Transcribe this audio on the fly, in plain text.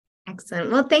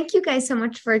Excellent. Well, thank you guys so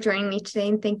much for joining me today,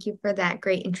 and thank you for that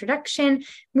great introduction.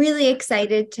 Really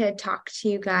excited to talk to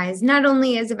you guys, not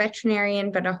only as a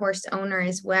veterinarian, but a horse owner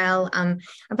as well,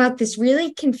 about this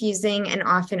really confusing and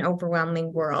often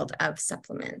overwhelming world of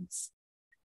supplements.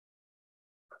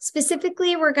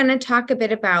 Specifically, we're going to talk a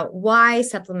bit about why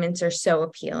supplements are so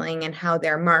appealing and how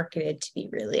they're marketed to be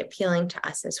really appealing to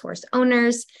us as horse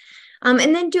owners.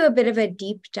 And then do a bit of a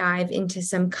deep dive into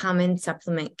some common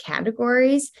supplement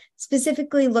categories,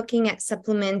 specifically looking at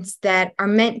supplements that are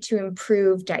meant to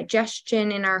improve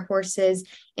digestion in our horses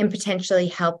and potentially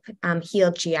help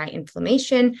heal GI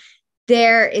inflammation.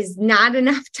 There is not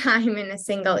enough time in a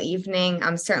single evening,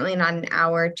 certainly not an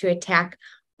hour, to attack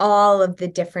all of the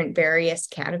different various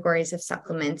categories of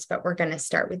supplements, but we're going to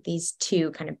start with these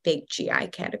two kind of big GI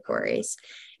categories.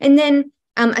 And then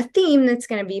a theme that's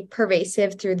going to be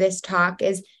pervasive through this talk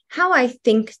is how I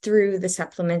think through the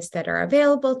supplements that are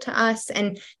available to us.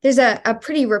 And there's a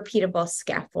pretty repeatable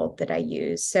scaffold that I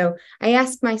use. So I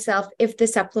ask myself if the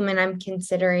supplement I'm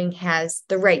considering has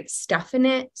the right stuff in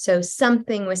it. So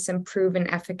something with some proven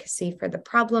efficacy for the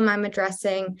problem I'm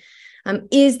addressing.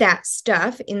 Is that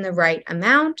stuff in the right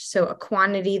amount? So a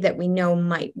quantity that we know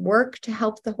might work to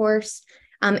help the horse.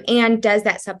 And does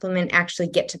that supplement actually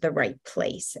get to the right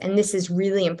place? And this is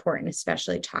really important,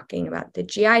 especially talking about the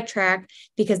GI tract,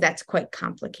 because that's quite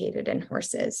complicated in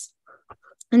horses.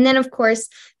 And then, of course,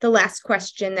 the last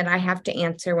question that I have to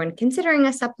answer when considering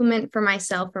a supplement for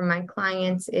myself or my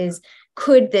clients is,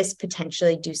 could this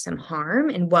potentially do some harm?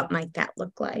 And what might that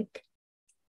look like?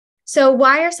 So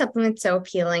why are supplements so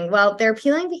appealing? Well, they're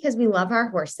appealing because we love our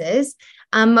horses.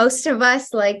 Most of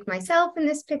us, like myself in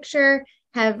this picture,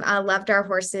 have loved our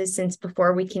horses since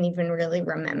before we can even really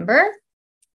remember.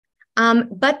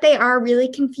 But they are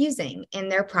really confusing, and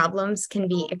their problems can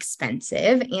be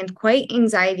expensive and quite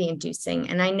anxiety inducing.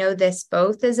 And I know this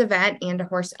both as a vet and a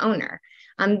horse owner.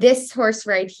 This horse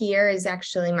right here is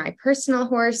actually my personal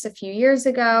horse a few years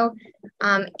ago.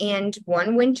 And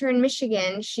one winter in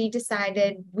Michigan, she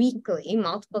decided weekly,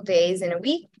 multiple days in a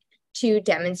week, to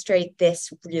demonstrate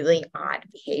this really odd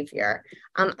behavior.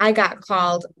 I got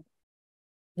called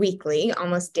weekly,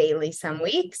 almost daily, some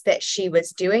weeks, that she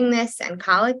was doing this and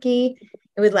colicky.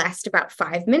 It would last about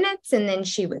 5 minutes, and then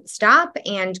she would stop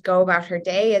and go about her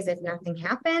day as if nothing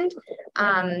happened.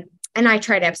 And I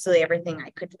tried absolutely everything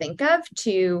I could think of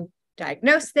to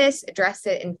diagnose this, address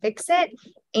it, and fix it.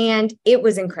 And it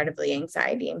was incredibly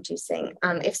anxiety inducing.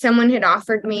 If someone had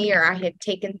offered me, or I had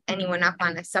taken anyone up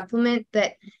on a supplement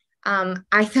that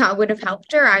I thought would have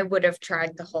helped her, I would have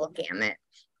tried the whole gamut.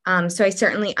 So I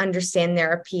certainly understand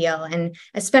their appeal. And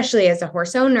especially as a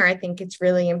horse owner, I think it's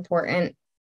really important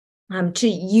to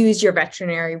use your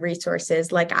veterinary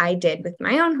resources like I did with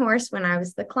my own horse when I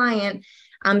was the client,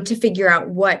 to figure out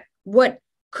what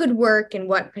could work and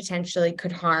what potentially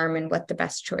could harm and what the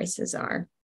best choices are.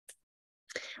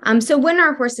 So when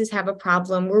our horses have a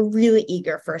problem, we're really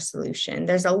eager for a solution.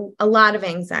 There's a lot of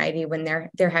anxiety when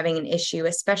they're having an issue,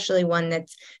 especially one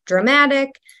that's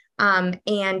dramatic,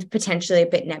 and potentially a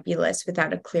bit nebulous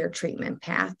without a clear treatment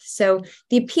path. So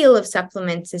the appeal of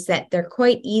supplements is that they're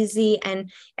quite easy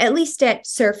and, at least at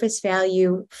surface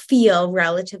value, feel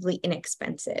relatively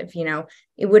inexpensive. You know,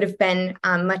 it would have been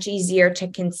much easier to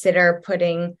consider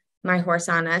putting my horse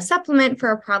on a supplement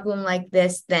for a problem like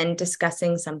this than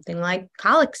discussing something like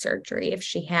colic surgery if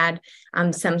she had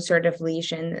some sort of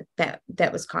lesion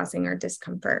that was causing her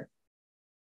discomfort.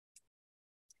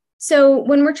 So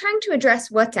when we're trying to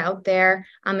address what's out there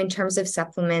in terms of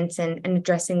supplements and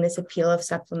addressing this appeal of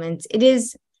supplements, it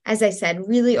is, as I said,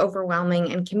 really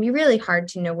overwhelming and can be really hard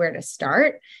to know where to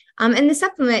start. And the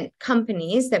supplement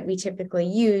companies that we typically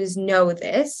use know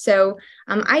this. So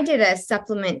I did a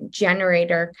supplement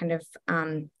generator kind of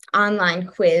online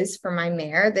quiz for my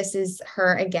mare. This is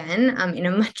her again in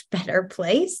a much better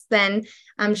place than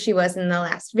she was in the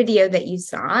last video that you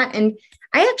saw. And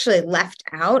I actually left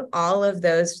out all of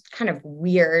those kind of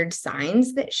weird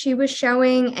signs that she was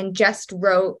showing and just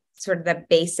wrote sort of the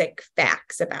basic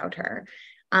facts about her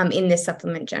in this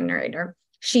supplement generator.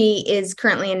 She is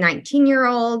currently a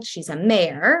 19-year-old. She's a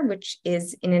mare, which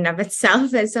is in and of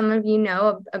itself, as some of you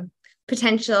know, a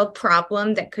potential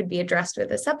problem that could be addressed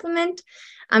with a supplement.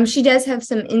 She does have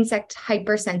some insect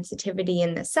hypersensitivity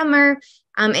in the summer,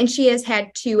 and she has had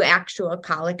 2 actual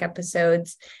colic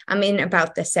episodes in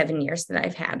about the 7 years that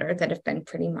I've had her that have been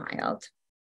pretty mild.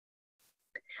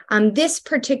 This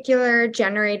particular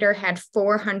generator had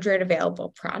 400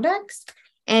 available products,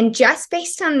 And just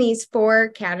based on these 4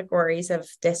 categories of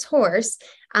this horse,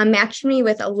 matched me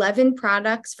with 11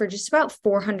 products for just about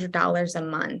 $400 a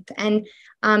month. And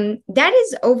that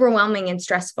is overwhelming and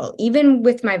stressful, even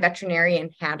with my veterinarian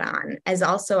hat on. As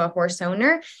also a horse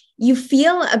owner, you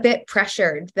feel a bit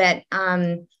pressured that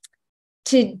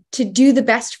to do the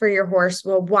best for your horse.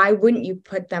 Well, why wouldn't you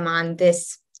put them on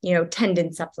this,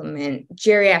 tendon supplement,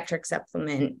 geriatric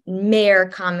supplement, mare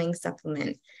calming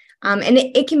supplement? And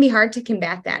it can be hard to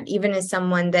combat that, even as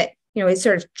someone that, is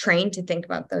sort of trained to think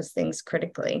about those things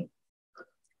critically.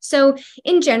 So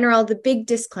in general, the big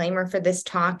disclaimer for this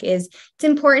talk is it's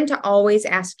important to always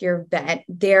ask your vet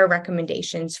their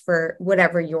recommendations for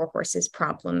whatever your horse's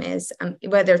problem is,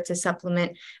 whether it's a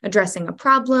supplement addressing a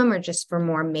problem or just for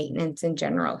more maintenance and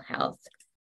general health.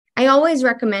 I always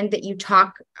recommend that you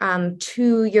talk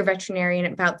to your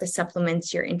veterinarian about the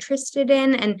supplements you're interested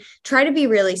in and try to be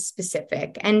really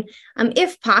specific. And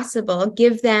if possible,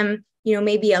 give them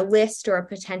maybe a list or a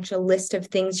potential list of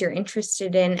things you're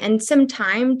interested in and some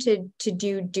time to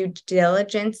do due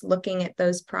diligence looking at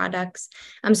those products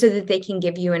so that they can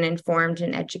give you an informed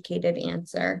and educated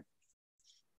answer.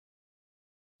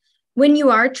 When you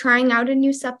are trying out a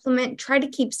new supplement, try to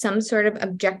keep some sort of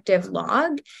objective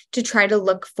log to try to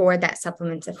look for that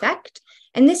supplement's effect.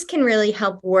 And this can really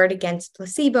help ward against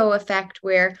placebo effect,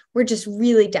 where we're just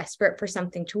really desperate for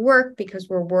something to work because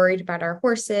we're worried about our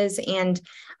horses and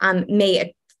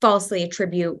may falsely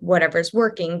attribute whatever's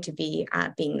working to be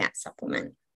being that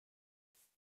supplement.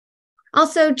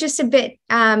 Also, just a bit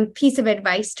piece of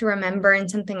advice to remember,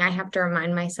 and something I have to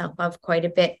remind myself of quite a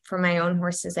bit for my own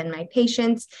horses and my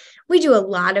patients. We do a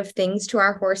lot of things to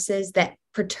our horses that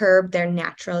perturb their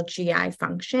natural GI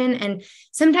function, and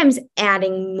sometimes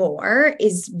adding more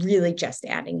is really just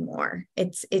adding more.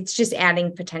 It's just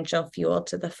adding potential fuel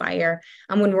to the fire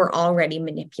when we're already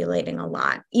manipulating a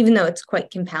lot, even though it's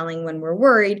quite compelling when we're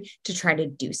worried to try to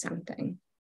do something.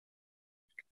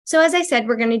 So as I said,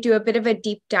 we're going to do a bit of a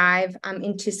deep dive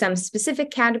into some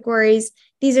specific categories.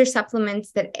 These are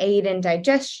supplements that aid in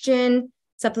digestion,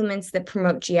 supplements that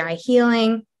promote GI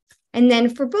healing. And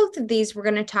then for both of these, we're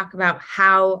going to talk about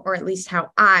how, or at least how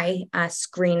I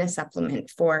screen a supplement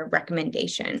for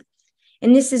recommendation.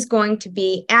 And this is going to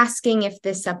be asking if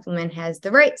this supplement has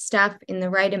the right stuff in the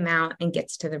right amount and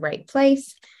gets to the right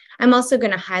place. I'm also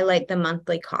going to highlight the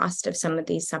monthly cost of some of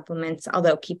these supplements,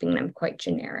 although keeping them quite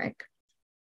generic.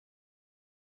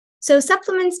 So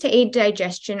supplements to aid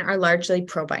digestion are largely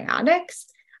probiotics,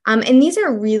 and these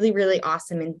are really, really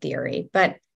awesome in theory.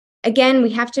 But again,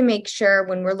 we have to make sure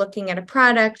when we're looking at a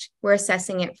product, we're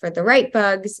assessing it for the right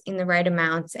bugs in the right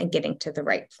amounts and getting to the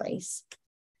right place.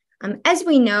 As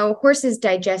we know, horses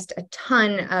digest a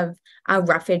ton of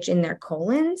roughage in their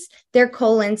colons. Their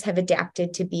colons have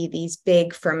adapted to be these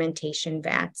big fermentation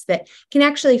vats that can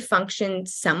actually function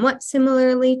somewhat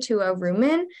similarly to a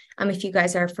rumen, if you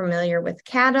guys are familiar with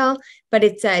cattle, but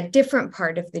it's a different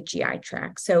part of the GI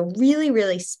tract. So really,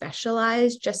 really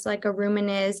specialized, just like a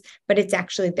rumen is, but it's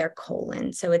actually their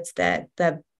colon. So it's the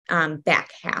back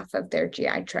half of their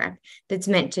GI tract that's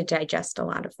meant to digest a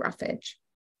lot of roughage.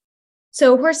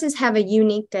 So horses have a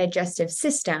unique digestive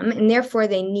system, and therefore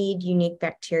they need unique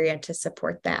bacteria to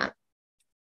support that.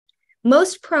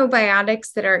 Most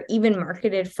probiotics that are even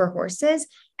marketed for horses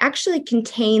actually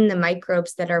contain the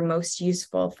microbes that are most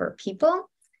useful for people.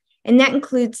 And that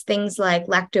includes things like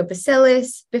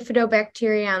lactobacillus,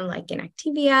 bifidobacterium, like in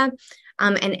Activia,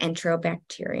 and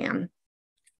enterobacterium.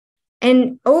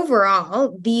 And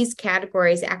overall, these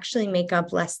categories actually make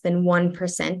up less than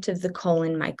 1% of the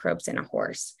colon microbes in a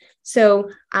horse. So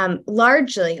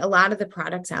largely, a lot of the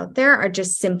products out there are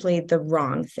just simply the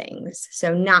wrong things.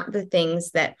 So not the things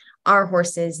that our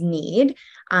horses need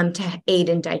to aid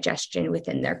in digestion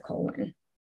within their colon.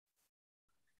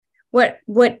 What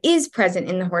is present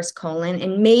in the horse colon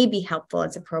and may be helpful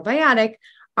as a probiotic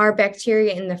are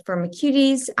bacteria in the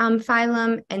Firmicutes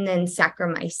phylum, and then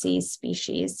Saccharomyces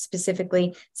species,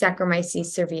 specifically Saccharomyces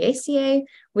cerevisiae,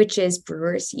 which is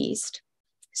brewer's yeast.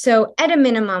 So at a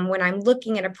minimum, when I'm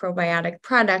looking at a probiotic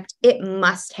product, it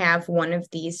must have one of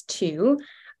these two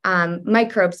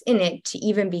microbes in it to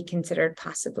even be considered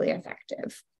possibly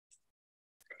effective.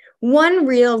 One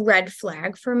real red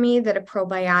flag for me that a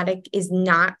probiotic is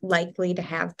not likely to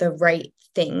have the right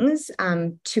things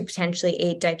to potentially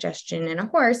aid digestion in a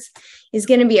horse is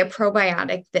going to be a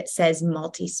probiotic that says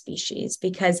multi-species,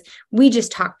 because we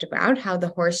just talked about how the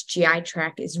horse GI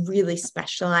tract is really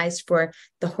specialized for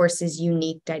the horse's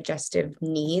unique digestive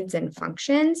needs and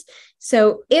functions.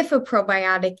 So if a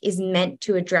probiotic is meant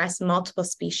to address multiple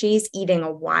species, eating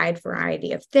a wide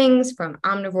variety of things from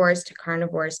omnivores to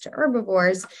carnivores to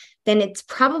herbivores, then it's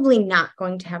probably not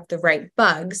going to have the right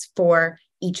bugs for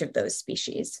each of those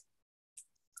species.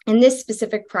 And this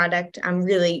specific product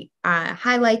really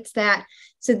highlights that.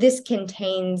 So this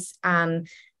contains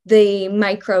the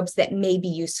microbes that may be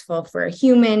useful for a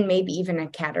human, maybe even a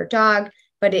cat or dog,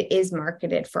 but it is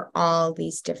marketed for all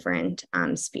these different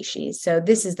species. So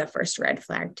this is the first red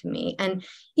flag to me. And,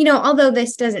 although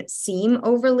this doesn't seem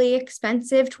overly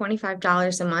expensive,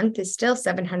 $25 a month is still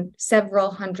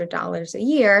several $100s a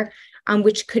year,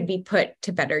 which could be put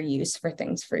to better use for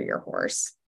things for your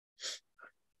horse.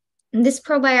 And this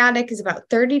probiotic is about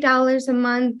 $30 a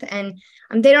month, and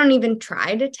they don't even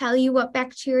try to tell you what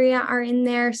bacteria are in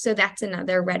there. So that's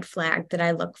another red flag that I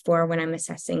look for when I'm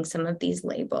assessing some of these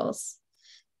labels.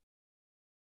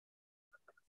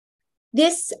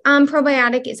 This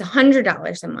probiotic is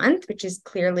 $100 a month, which is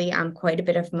clearly quite a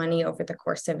bit of money over the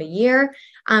course of a year,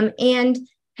 and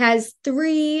has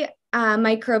 3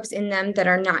 microbes in them that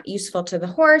are not useful to the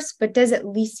horse, but does at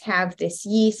least have this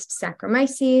yeast,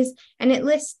 Saccharomyces, and it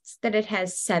lists that it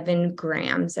has 7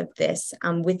 grams of this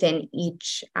within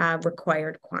each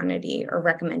required quantity or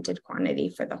recommended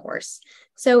quantity for the horse.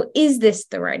 So is this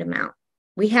the right amount?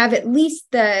 We have at least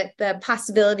the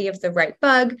possibility of the right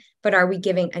bug, but are we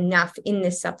giving enough in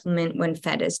this supplement when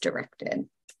fed as directed?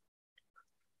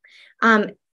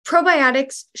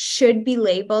 Probiotics should be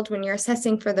labeled when you're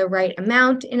assessing for the right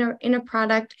amount in a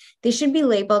product. They should be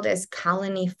labeled as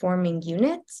colony forming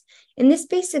units. And this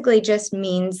basically just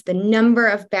means the number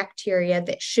of bacteria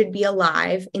that should be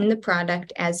alive in the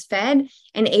product as fed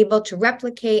and able to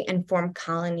replicate and form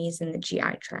colonies in the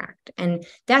GI tract. And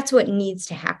that's what needs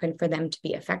to happen for them to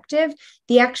be effective.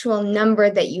 The actual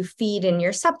number that you feed in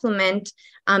your supplement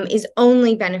is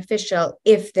only beneficial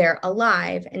if they're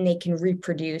alive and they can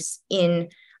reproduce in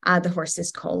the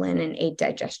horse's colon and aid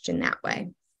digestion that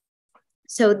way.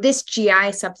 So this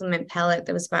GI supplement pellet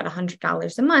that was about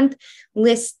 $100 a month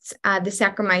lists the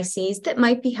Saccharomyces that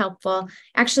might be helpful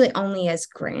actually only as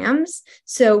grams.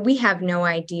 So we have no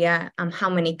idea how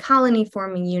many colony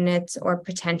forming units or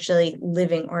potentially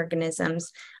living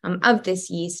organisms of this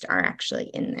yeast are actually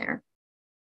in there.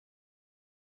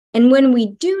 And when we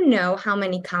do know how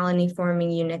many colony forming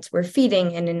units we're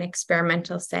feeding in an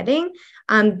experimental setting,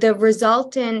 the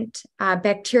resultant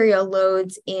bacterial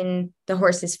loads in the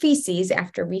horse's feces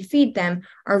after we feed them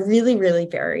are really, really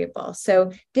variable.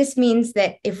 So this means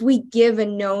that if we give a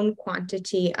known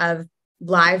quantity of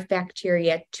live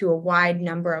bacteria to a wide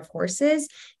number of horses,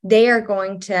 they are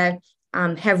going to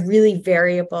have really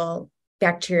variable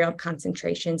bacterial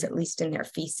concentrations, at least in their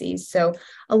feces. So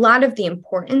a lot of the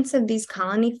importance of these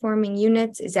colony forming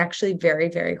units is actually very,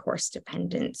 very horse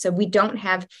dependent. So we don't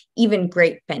have even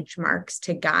great benchmarks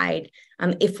to guide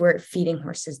if we're feeding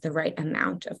horses the right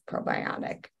amount of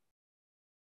probiotic.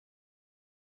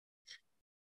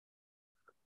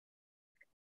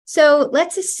 So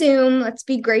let's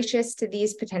be gracious to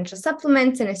these potential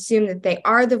supplements and assume that they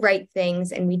are the right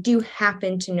things and we do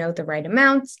happen to know the right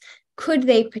amounts. Could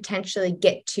they potentially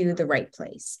get to the right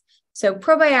place? So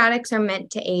probiotics are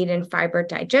meant to aid in fiber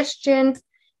digestion.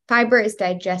 Fiber is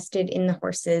digested in the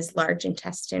horse's large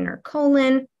intestine or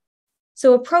colon.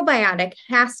 So a probiotic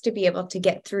has to be able to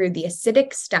get through the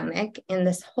acidic stomach and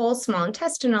this whole small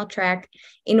intestinal tract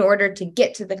in order to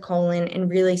get to the colon and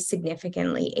really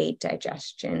significantly aid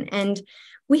digestion. And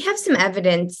we have some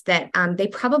evidence that they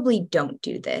probably don't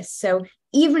do this. So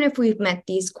even if we've met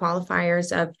these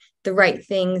qualifiers of the right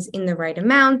things in the right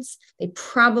amounts, they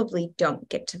probably don't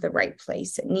get to the right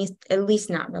place, at least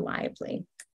not reliably.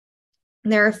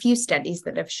 And there are a few studies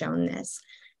that have shown this.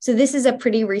 So this is a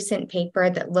pretty recent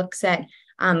paper that looked at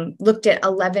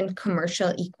 11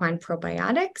 commercial equine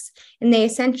probiotics, and they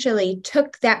essentially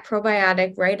took that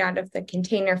probiotic right out of the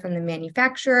container from the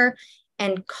manufacturer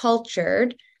and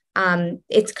cultured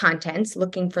its contents,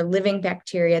 looking for living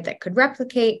bacteria that could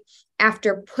replicate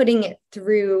after putting it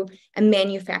through a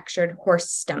manufactured horse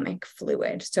stomach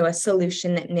fluid. So a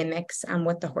solution that mimics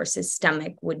what the horse's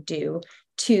stomach would do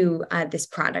to this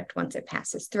product once it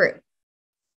passes through.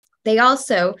 They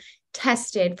also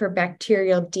tested for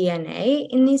bacterial DNA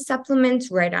in these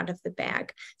supplements right out of the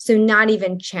bag. So not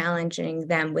even challenging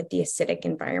them with the acidic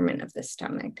environment of the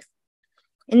stomach.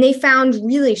 And they found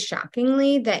really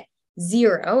shockingly that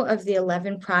 0 of the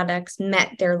 11 products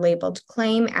met their labeled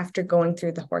claim after going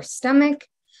through the horse stomach.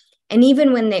 And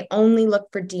even when they only look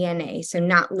for DNA, so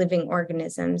not living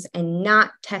organisms, and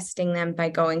not testing them by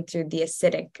going through the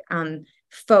acidic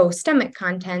faux stomach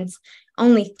contents,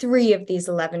 only 3 of these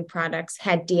 11 products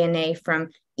had DNA from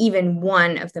even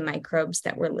one of the microbes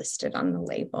that were listed on the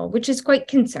label, which is quite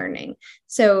concerning.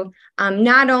 So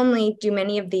not only do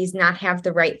many of these not have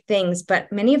the right things,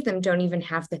 but many of them don't even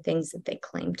have the things that they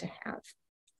claim to have.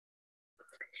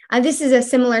 This is a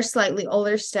similar, slightly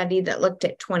older study that looked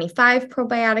at 25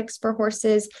 probiotics for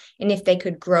horses and if they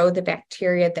could grow the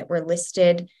bacteria that were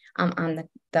listed on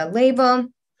the label.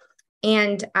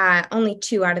 And only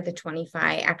 2 out of the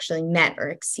 25 actually met or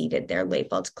exceeded their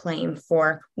labeled claim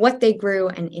for what they grew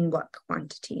and in what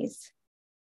quantities.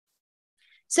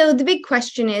 So the big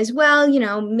question is, well,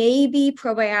 maybe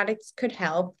probiotics could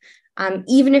help.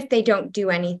 Even if they don't do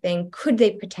anything, could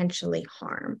they potentially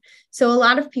harm? So a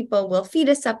lot of people will feed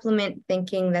a supplement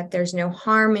thinking that there's no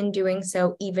harm in doing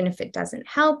so, even if it doesn't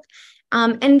help.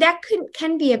 And that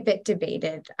can be a bit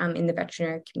debated in the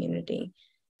veterinary community.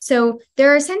 So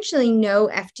there are essentially no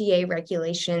FDA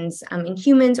regulations in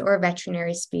humans or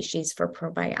veterinary species for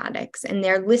probiotics, and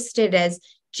they're listed as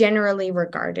generally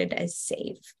regarded as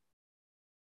safe.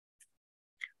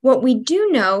 What we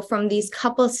do know from these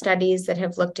couple studies that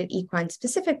have looked at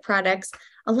equine-specific products,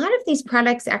 a lot of these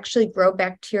products actually grow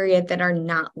bacteria that are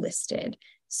not listed.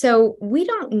 So we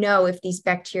don't know if these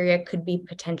bacteria could be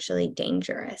potentially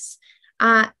dangerous.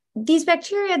 These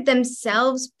bacteria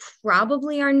themselves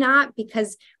probably are not,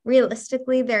 because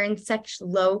realistically they're in such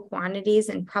low quantities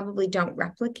and probably don't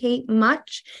replicate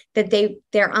much that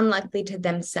they're unlikely to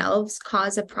themselves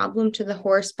cause a problem to the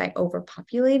horse by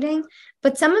overpopulating.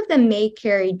 But some of them may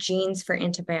carry genes for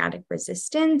antibiotic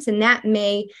resistance, and that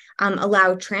may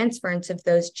allow transference of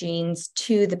those genes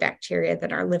to the bacteria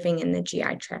that are living in the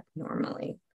GI tract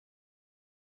normally.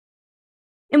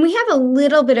 And we have a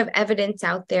little bit of evidence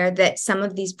out there that some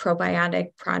of these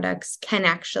probiotic products can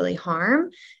actually harm.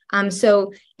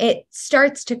 So it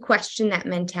starts to question that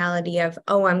mentality of,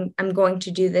 oh, I'm going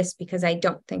to do this because I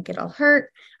don't think it'll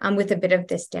hurt, with a bit of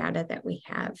this data that we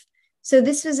have. So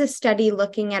this was a study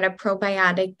looking at a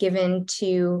probiotic given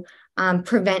to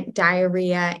prevent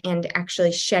diarrhea and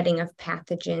actually shedding of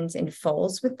pathogens in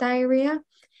foals with diarrhea.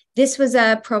 This was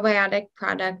a probiotic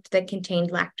product that contained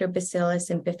lactobacillus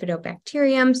and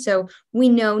bifidobacterium. So we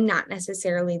know not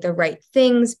necessarily the right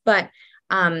things, but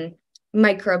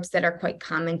microbes that are quite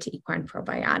common to equine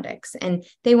probiotics. And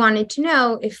they wanted to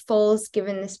know if foals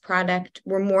given this product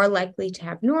were more likely to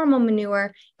have normal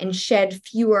manure and shed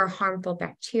fewer harmful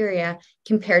bacteria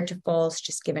compared to foals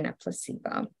just given a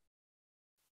placebo.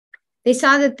 They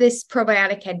saw that this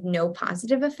probiotic had no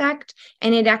positive effect,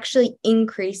 and it actually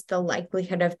increased the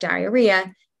likelihood of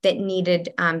diarrhea that needed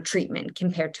treatment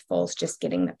compared to foals just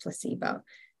getting the placebo.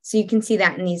 So you can see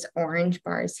that in these orange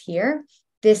bars here.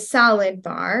 This solid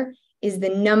bar is the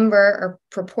number or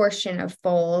proportion of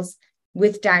foals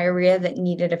with diarrhea that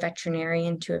needed a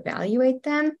veterinarian to evaluate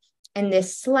them. And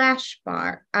this slash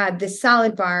bar, this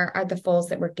solid bar are the foals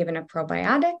that were given a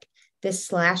probiotic. This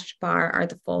slashed bar are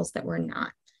the foals that were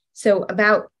not. So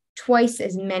about twice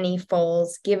as many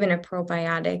foals given a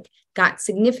probiotic got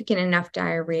significant enough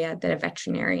diarrhea that a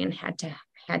veterinarian had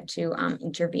to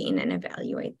intervene and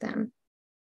evaluate them.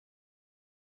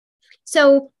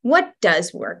 So what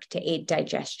does work to aid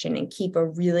digestion and keep a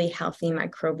really healthy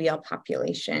microbial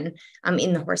population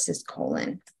in the horse's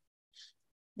colon?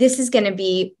 This is going to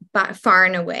be by far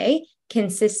and away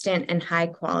consistent and high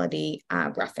quality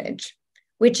roughage,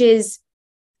 which is,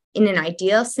 in an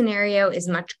ideal scenario, as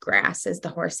much grass as the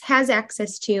horse has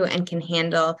access to and can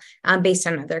handle based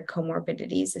on other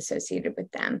comorbidities associated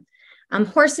with them.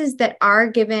 Horses that are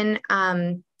given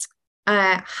a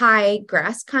high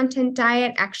grass content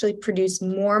diet actually produce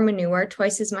more manure,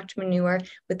 twice as much manure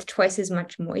with twice as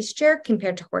much moisture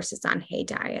compared to horses on hay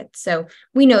diets. So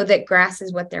we know that grass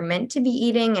is what they're meant to be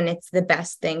eating, and it's the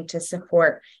best thing to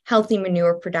support healthy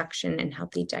manure production and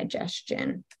healthy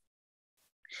digestion.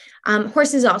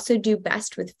 Horses also do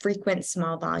best with frequent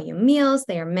small volume meals.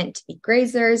 They are meant to be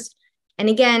grazers. And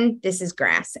again, this is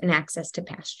grass and access to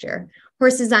pasture.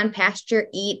 Horses on pasture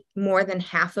eat more than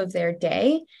half of their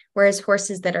day, whereas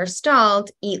horses that are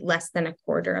stalled eat less than a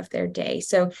quarter of their day.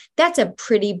 So that's a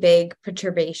pretty big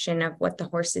perturbation of what the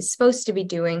horse is supposed to be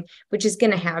doing, which is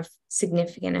going to have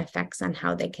significant effects on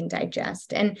how they can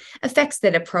digest, and effects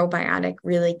that a probiotic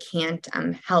really can't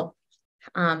help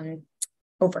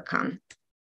overcome.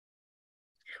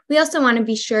 We also want to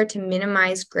be sure to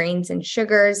minimize grains and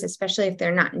sugars, especially if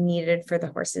they're not needed for the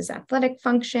horse's athletic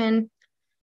function.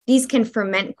 These can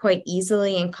ferment quite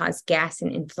easily and cause gas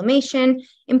and inflammation.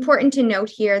 Important to note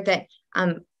here that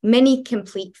Many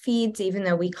complete feeds, even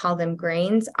though we call them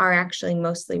grains, are actually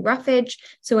mostly roughage.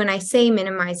 So when I say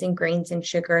minimizing grains and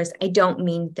sugars, I don't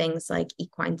mean things like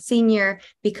equine senior,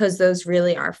 because those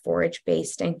really are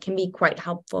forage-based and can be quite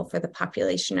helpful for the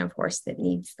population of horse that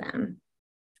needs them.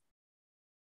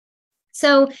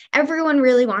 So everyone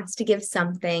really wants to give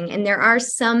something, and there are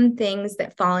some things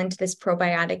that fall into this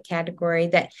probiotic category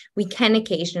that we can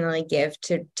occasionally give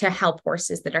to help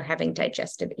horses that are having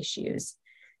digestive issues.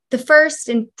 The first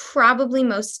and probably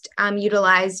most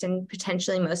utilized and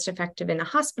potentially most effective in a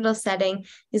hospital setting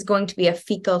is going to be a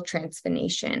fecal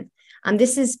transformation.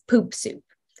 This is poop soup.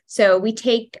 So we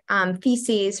take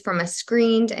feces from a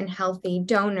screened and healthy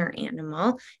donor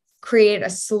animal, create a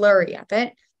slurry of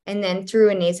it, and then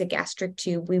through a nasogastric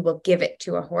tube, we will give it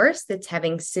to a horse that's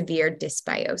having severe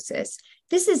dysbiosis.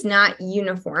 This is not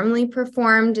uniformly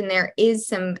performed, and there is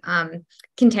some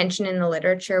contention in the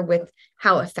literature with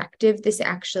how effective this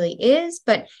actually is,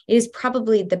 but it is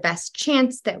probably the best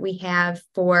chance that we have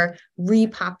for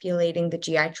repopulating the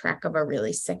GI tract of a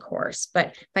really sick horse.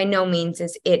 But by no means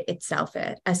is it itself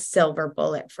a silver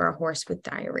bullet for a horse with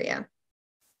diarrhea.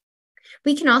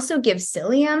 We can also give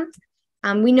psyllium.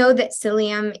 We know that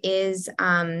psyllium is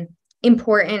an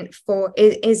important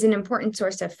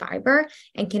source of fiber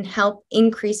and can help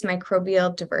increase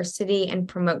microbial diversity and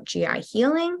promote GI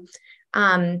healing.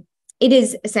 It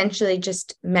is essentially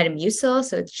just Metamucil,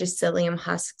 so it's just psyllium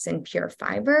husks and pure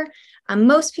fiber.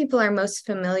 Most people are most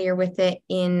familiar with it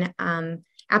in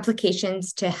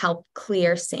applications to help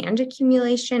clear sand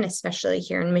accumulation, especially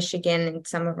here in Michigan and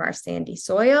some of our sandy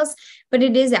soils, but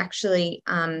it is actually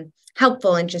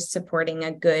helpful in just supporting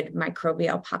a good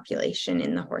microbial population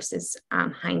in the horse's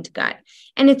hind gut.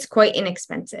 And it's quite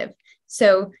inexpensive.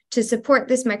 So to support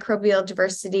this microbial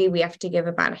diversity, we have to give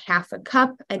about ½ a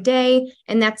cup a day,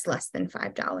 and that's less than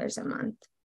 $5 a month.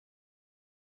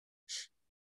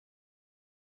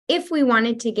 If we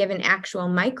wanted to give an actual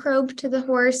microbe to the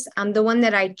horse, the one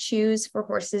that I choose for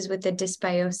horses with a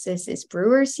dysbiosis is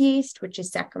brewer's yeast, which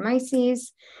is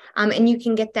Saccharomyces. And you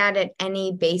can get that at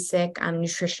any basic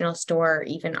nutritional store, or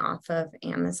even off of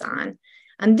Amazon.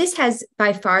 This has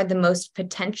by far the most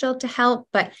potential to help,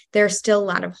 but there are still a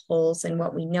lot of holes in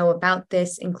what we know about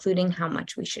this, including how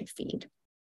much we should feed.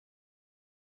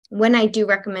 When I do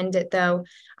recommend it though,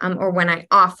 or when I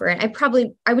offer it,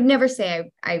 I would never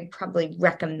say I probably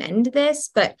recommend this,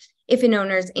 but if an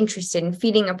owner is interested in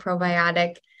feeding a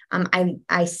probiotic,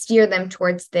 I steer them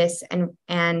towards this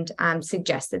and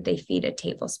suggest that they feed a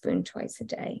tablespoon twice a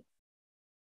day.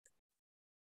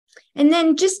 And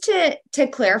then just to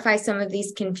clarify some of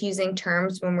these confusing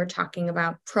terms when we're talking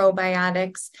about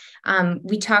probiotics,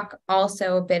 we talk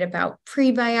also a bit about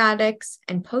prebiotics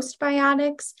and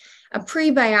postbiotics. A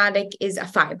prebiotic is a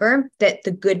fiber that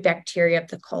the good bacteria of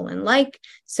the colon like.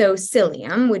 So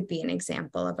psyllium would be an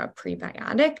example of a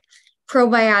prebiotic.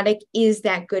 Probiotic is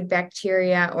that good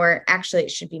bacteria, or actually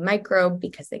it should be microbe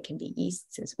because they can be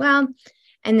yeasts as well.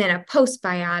 And then a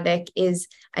postbiotic is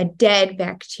a dead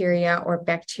bacteria or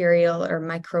bacterial or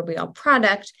microbial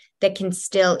product that can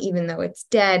still, even though it's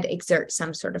dead, exert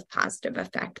some sort of positive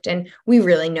effect. And we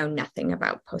really know nothing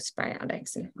about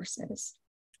postbiotics in horses.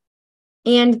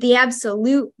 And the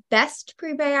absolute best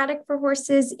prebiotic for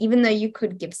horses, even though you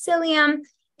could give psyllium,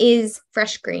 is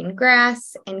fresh green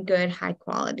grass and good high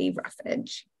quality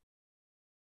roughage.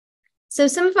 So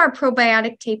some of our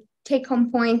probiotic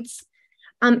take-home points.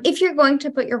 If you're going to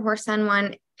put your horse on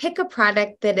one, pick a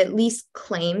product that at least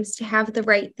claims to have the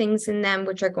right things in them,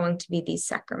 which are going to be these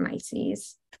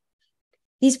Saccharomyces.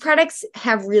 These products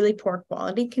have really poor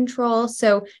quality control,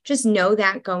 so just know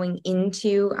that going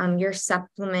into your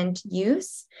supplement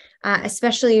use,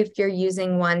 especially if you're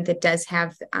using one that does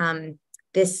have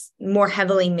this more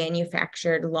heavily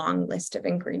manufactured long list of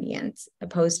ingredients,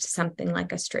 opposed to something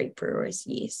like a straight brewer's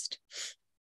yeast.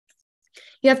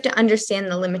 You have to understand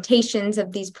the limitations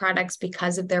of these products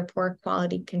because of their poor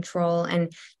quality control,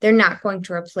 and they're not going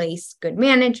to replace good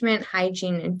management,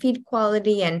 hygiene, and feed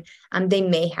quality, and they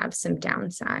may have some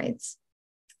downsides.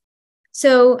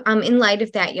 So in light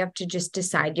of that, you have to just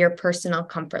decide your personal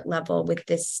comfort level with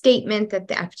this statement that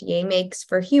the FDA makes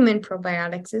for human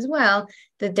probiotics as well,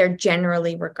 that they're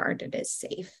generally regarded as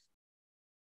safe.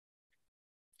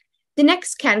 The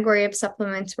next category of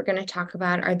supplements we're going to talk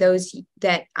about are those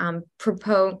that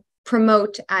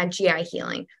promote GI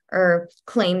healing or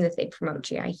claim that they promote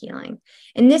GI healing.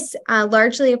 And this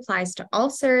largely applies to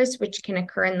ulcers, which can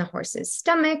occur in the horse's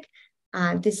stomach.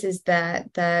 This is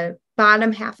the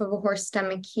bottom half of a horse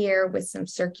stomach here with some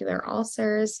circular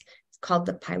ulcers. It's called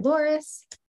the pylorus.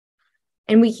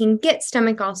 And we can get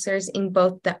stomach ulcers in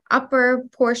both the upper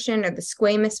portion or the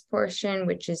squamous portion,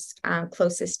 which is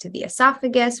closest to the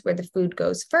esophagus where the food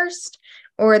goes first,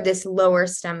 or this lower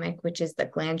stomach, which is the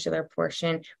glandular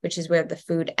portion, which is where the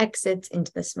food exits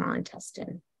into the small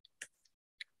intestine.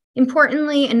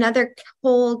 Importantly, another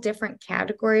whole different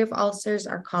category of ulcers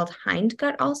are called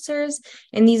hindgut ulcers,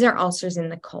 and these are ulcers in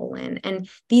the colon. And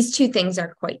these two things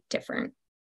are quite different.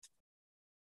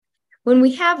 When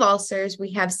we have ulcers,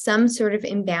 we have some sort of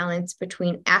imbalance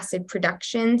between acid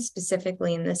production,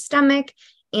 specifically in the stomach,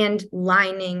 and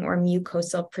lining or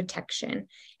mucosal protection.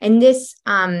 And this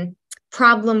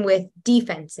problem with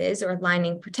defenses or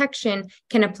lining protection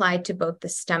can apply to both the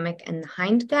stomach and the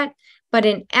hindgut, but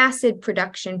an acid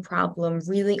production problem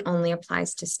really only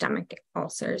applies to stomach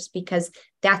ulcers because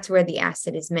that's where the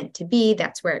acid is meant to be.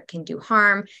 That's where it can do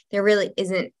harm. There really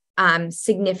isn't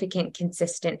significant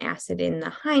consistent acid in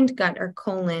the hindgut or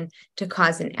colon to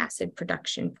cause an acid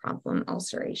production problem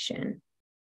ulceration.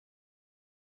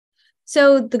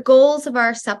 So the goals of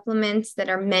our supplements that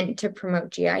are meant to promote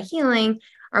GI healing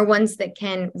are ones that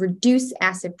can reduce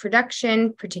acid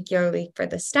production, particularly for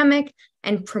the stomach,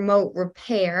 and promote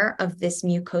repair of this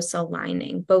mucosal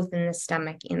lining, both in the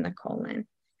stomach and the colon.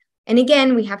 And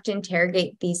again, we have to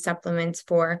interrogate these supplements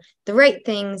for the right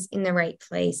things in the right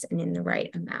place and in the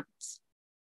right amounts.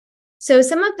 So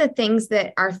some of the things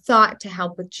that are thought to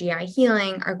help with GI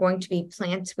healing are going to be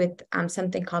plants with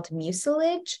something called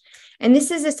mucilage. And this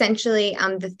is essentially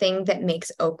the thing that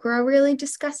makes okra really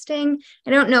disgusting. I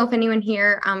don't know if anyone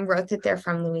here wrote that they're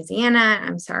from Louisiana.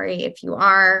 I'm sorry if you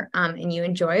are and you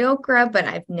enjoy okra, but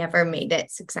I've never made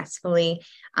it successfully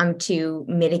to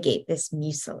mitigate this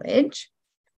mucilage.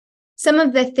 Some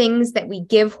of the things that we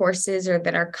give horses or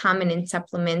that are common in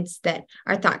supplements that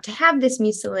are thought to have this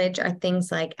mucilage are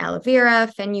things like aloe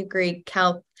vera, fenugreek,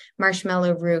 kelp,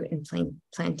 marshmallow root, and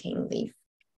plantain leaf.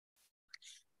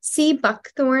 Sea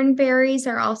buckthorn berries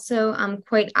are also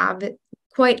quite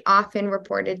often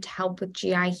reported to help with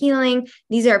GI healing.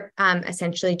 These are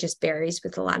essentially just berries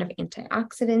with a lot of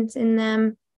antioxidants in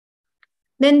them.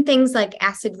 Then things like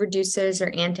acid reducers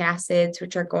or antacids,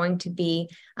 which are going to be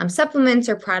supplements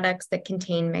or products that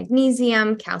contain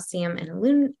magnesium, calcium,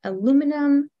 and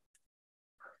aluminum.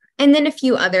 And then a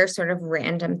few other sort of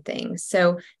random things.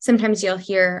 So sometimes you'll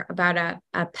hear about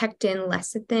a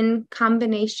pectin-lecithin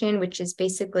combination, which is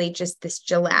basically just this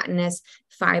gelatinous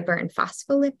fiber and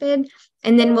phospholipid.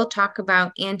 And then we'll talk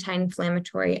about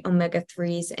anti-inflammatory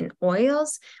omega-3s and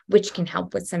oils, which can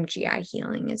help with some GI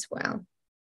healing as well.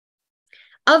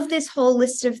 Of this whole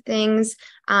list of things,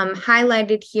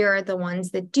 highlighted here are the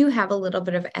ones that do have a little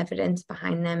bit of evidence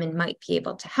behind them and might be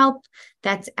able to help.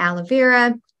 That's aloe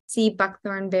vera, sea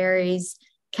buckthorn berries,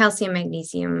 calcium,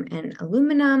 magnesium, and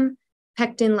aluminum,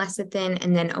 pectin, lecithin,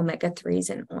 and then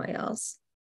omega-3s and oils.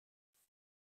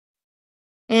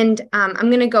 And I'm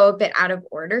going to go a bit out of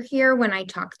order here when I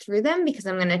talk through them because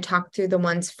I'm going to talk through the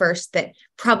ones first that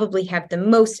probably have the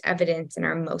most evidence and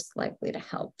are most likely to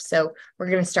help. So we're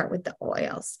going to start with the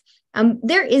oils.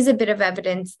 There is a bit of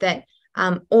evidence that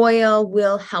oil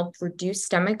will help reduce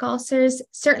stomach ulcers,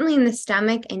 certainly in the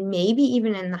stomach and maybe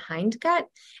even in the hindgut.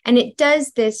 And it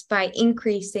does this by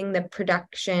increasing the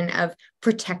production of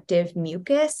protective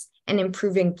mucus and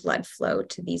improving blood flow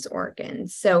to these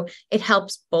organs. So it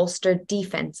helps bolster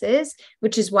defenses,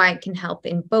 which is why it can help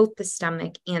in both the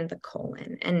stomach and the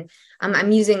colon. And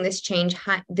I'm using this term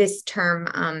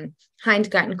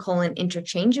hindgut and colon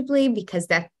interchangeably because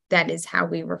that is how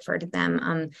we refer to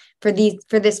them. For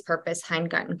this purpose,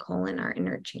 hindgut and colon are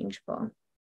interchangeable.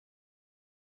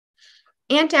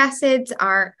 Antacids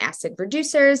are acid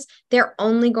reducers. They're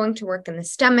only going to work in the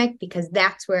stomach because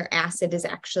that's where acid is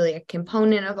actually a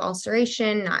component of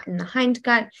ulceration, not in the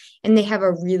hindgut. And they have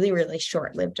a really, really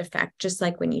short-lived effect, just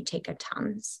like when you take a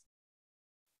Tums.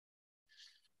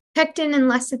 Pectin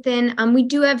and lecithin, we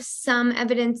do have some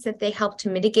evidence that they help to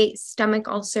mitigate stomach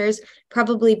ulcers,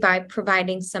 probably by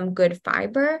providing some good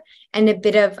fiber and a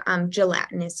bit of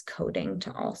gelatinous coating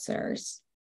to ulcers.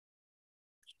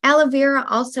 Aloe vera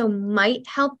also might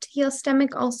help to heal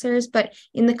stomach ulcers, but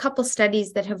in the couple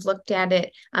studies that have looked at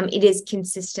it, it is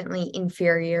consistently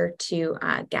inferior to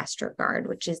GastroGuard,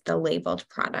 which is the labeled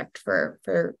product for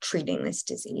treating this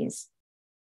disease.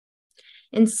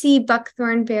 And sea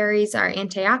buckthorn berries are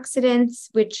antioxidants,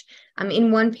 which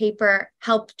in one paper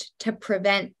helped to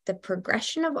prevent the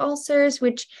progression of ulcers,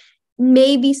 which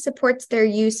maybe supports their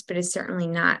use, but is certainly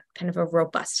not kind of a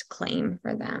robust claim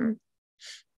for them.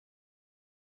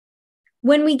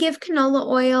 When we give canola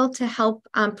oil to help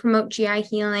promote GI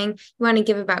healing, you want to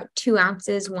give about 2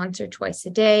 ounces once or twice a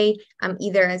day,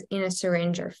 either in a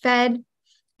syringe or fed.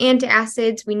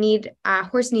 Antacids,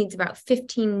 horse needs about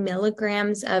 15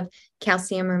 milligrams of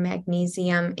calcium or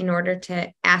magnesium in order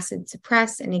to acid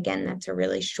suppress. And again, that's a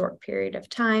really short period of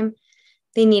time.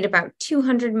 They need about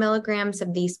 200 milligrams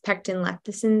of these pectin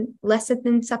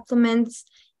lecithin supplements,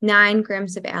 9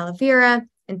 grams of aloe vera,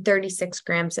 and 36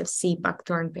 grams of sea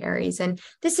buckthorn berries. And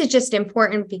this is just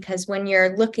important because when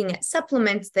you're looking at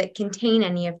supplements that contain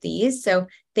any of these, so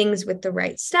things with the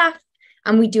right stuff,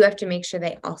 we do have to make sure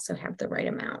they also have the right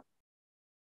amount.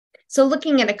 So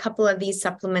looking at a couple of these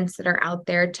supplements that are out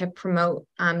there to promote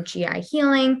GI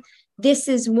healing, this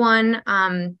is one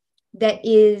that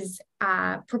is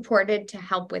purported to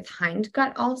help with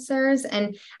hindgut ulcers.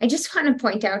 And I just want to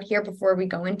point out here before we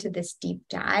go into this deep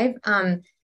dive,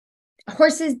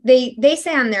 horses, they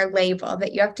say on their label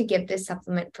that you have to give this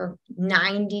supplement for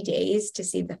 90 days to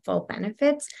see the full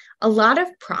benefits. A lot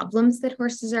of problems that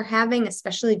horses are having,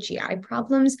 especially GI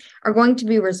problems, are going to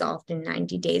be resolved in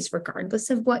 90 days, regardless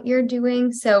of what you're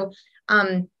doing. So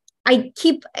I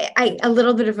keep a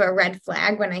little bit of a red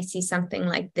flag when I see something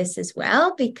like this as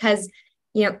well, because,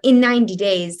 in 90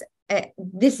 days,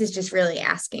 this is just really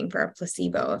asking for a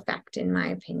placebo effect, in my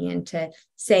opinion, to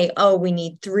say, oh, we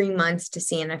need 3 months to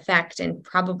see an effect, and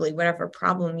probably whatever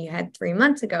problem you had 3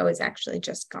 months ago is actually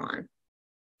just gone.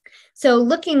 So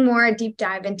looking more a deep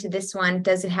dive into this one,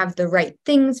 does it have the right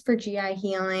things for GI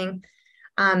healing?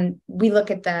 We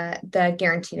look at the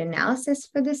guaranteed analysis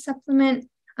for this supplement.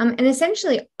 And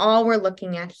essentially all we're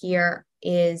looking at here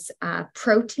is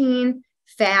protein,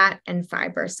 fat, and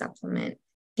fiber supplement.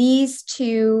 These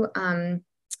two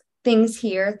things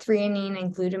here, threonine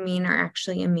and glutamine, are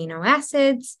actually amino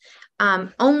acids.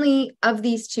 Only of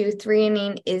these two,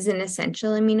 threonine is an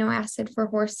essential amino acid for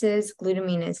horses.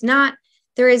 Glutamine is not.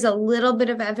 There is a little bit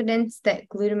of evidence that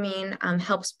glutamine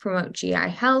helps promote GI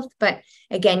health, but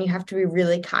again, you have to be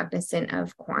really cognizant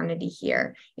of quantity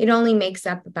here. It only makes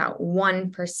up about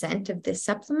 1% of this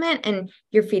supplement, and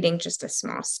you're feeding just a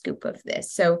small scoop of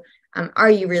this. So are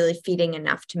you really feeding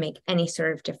enough to make any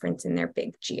sort of difference in their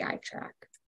big GI tract?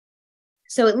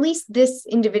 So at least this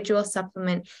individual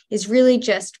supplement is really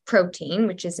just protein,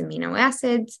 which is amino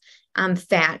acids,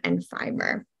 fat, and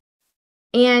fiber.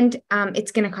 And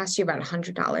it's going to cost you about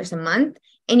 $100 a month.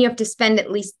 And you have to spend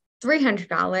at least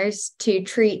 $300 to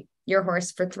treat your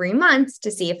horse for 3 months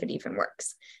to see if it even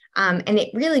works. And it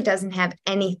really doesn't have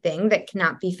anything that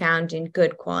cannot be found in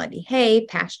good quality hay,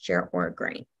 pasture, or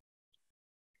grain.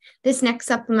 This next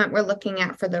supplement we're looking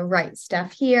at for the right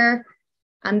stuff here.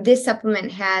 This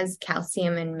supplement has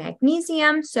calcium and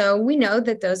magnesium. So we know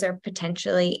that those are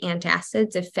potentially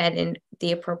antacids if fed in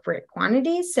the appropriate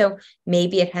quantities. So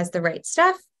maybe it has the right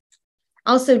stuff.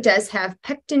 Also does have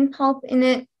pectin pulp in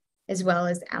it, as well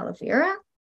as aloe vera.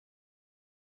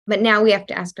 But now we have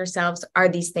to ask ourselves, are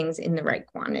these things in the right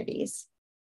quantities?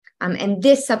 And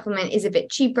this supplement is a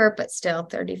bit cheaper, but still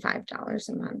 $35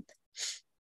 a month.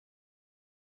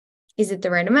 Is it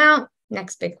the right amount?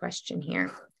 Next big question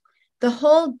here. The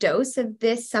whole dose of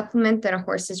this supplement that a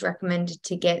horse is recommended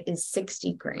to get is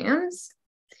 60 grams.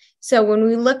 So when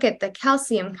we look at the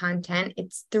calcium content,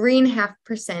 it's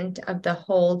 3.5% of the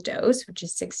whole dose, which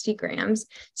is 60 grams.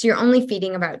 So you're only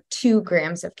feeding about 2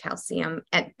 grams of calcium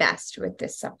at best with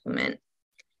this supplement.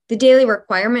 The daily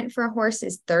requirement for a horse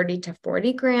is 30 to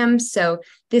 40 grams. So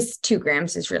this 2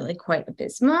 grams is really quite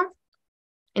abysmal.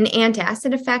 An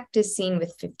antacid effect is seen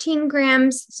with 15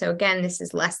 grams. So again, this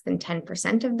is less than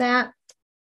 10% of that.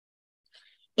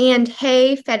 And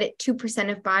hay fed at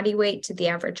 2% of body weight to the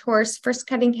average horse, first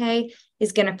cutting hay,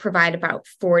 is going to provide about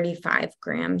 45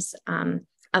 grams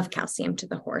of calcium to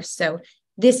the horse. So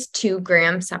this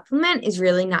 2-gram supplement is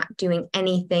really not doing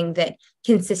anything that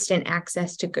consistent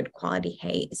access to good quality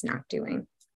hay is not doing.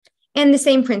 And the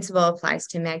same principle applies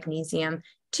to magnesium.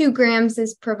 2 grams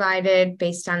is provided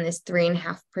based on this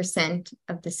 3.5%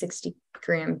 of the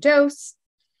 60-gram dose.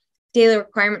 Daily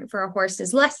requirement for a horse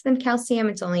is less than calcium.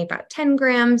 It's only about 10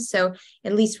 grams. So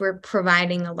at least we're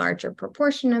providing a larger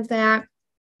proportion of that.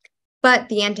 But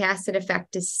the antacid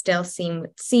effect is still seen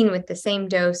with the same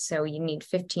dose. So you need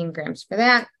 15 grams for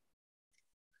that.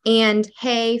 And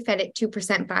hay fed at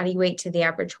 2% body weight to the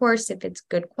average horse, if it's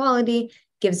good quality,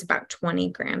 gives about 20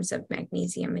 grams of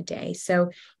magnesium a day. So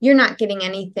you're not getting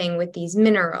anything with these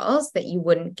minerals that you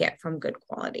wouldn't get from good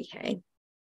quality hay.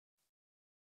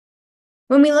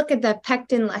 When we look at the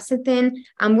pectin lecithin,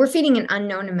 we're feeding an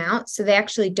unknown amount, so they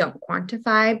actually don't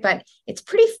quantify, but it's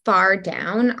pretty far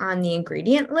down on the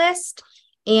ingredient list.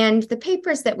 And the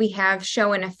papers that we have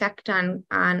show an effect on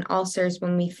ulcers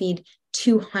when we feed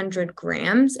 200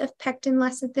 grams of pectin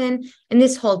lecithin, and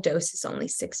this whole dose is only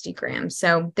 60 grams,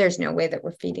 so there's no way that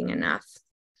we're feeding enough.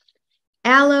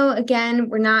 Aloe, again,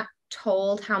 we're not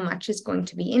told how much is going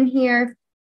to be in here.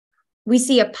 We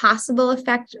see a possible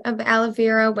effect of aloe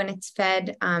vera when it's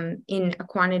fed in a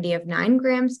quantity of 9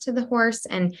 grams to the horse,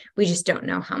 and we just don't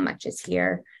know how much is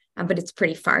here, but it's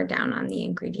pretty far down on the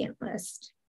ingredient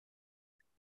list.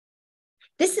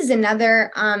 This is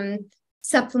another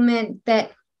supplement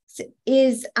that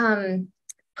is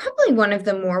probably one of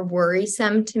the more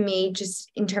worrisome to me,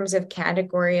 just in terms of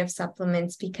category of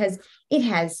supplements, because it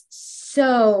has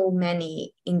so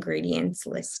many ingredients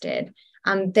listed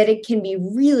that it can be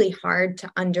really hard to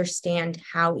understand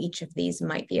how each of these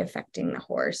might be affecting the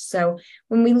horse. So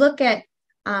when we look at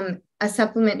a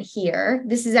supplement here,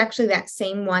 this is actually that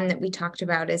same one that we talked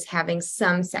about as having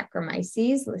some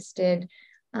Saccharomyces listed.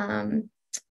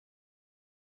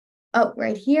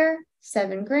 Right here,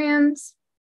 7 grams.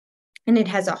 And it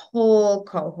has a whole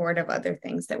cohort of other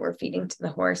things that we're feeding to the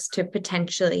horse to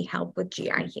potentially help with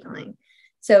GI healing.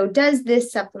 So does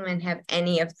this supplement have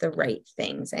any of the right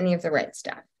things, any of the right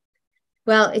stuff?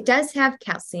 Well, it does have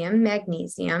calcium,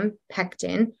 magnesium,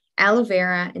 pectin, aloe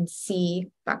vera, and sea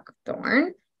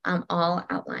buckthorn, all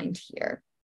outlined here.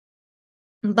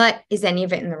 But is any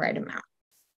of it in the right amount?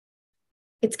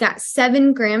 It's got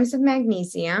 7 grams of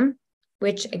magnesium,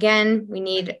 which again, we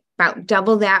need about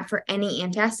double that for any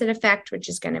antacid effect, which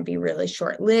is going to be really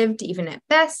short-lived, even at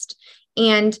best,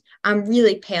 and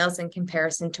really pales in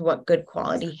comparison to what good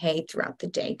quality hay throughout the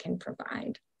day can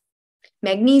provide.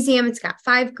 Magnesium, it's got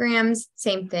 5 grams,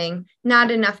 same thing, not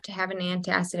enough to have an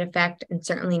antacid effect, and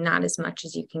certainly not as much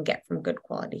as you can get from good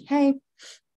quality hay.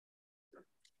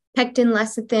 Pectin,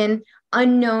 lecithin,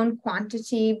 unknown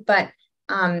quantity, but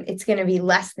it's going to be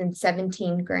less than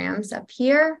 17 grams up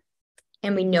here.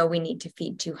 And we know we need to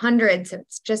feed 200, so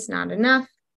it's just not enough.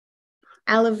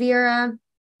 Aloe vera,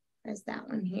 there's that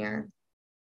one here.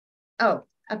 Oh,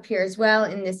 up here as well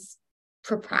in this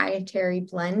proprietary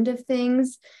blend of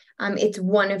things. It's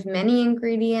one of many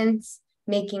ingredients,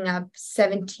 making up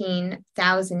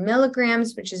 17,000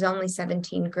 milligrams, which is only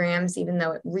 17 grams, even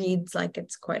though it reads like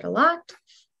it's quite a lot.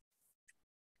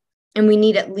 And we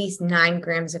need at least 9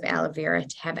 grams of aloe vera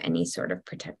to have any sort of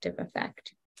protective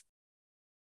effect.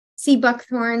 Sea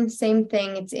buckthorn, same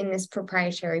thing. It's in this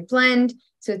proprietary blend,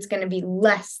 so it's going to be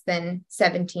less than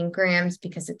 17 grams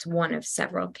because it's one of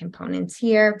several components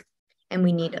here, and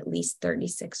we need at least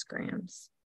 36 grams.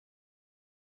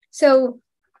 So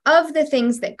of the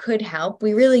things that could help,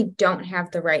 we really don't have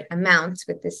the right amounts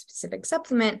with this specific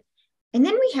supplement. And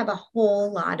then we have a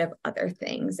whole lot of other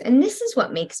things, and this is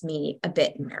what makes me a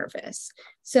bit nervous.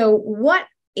 So what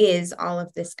is all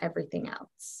of this everything else?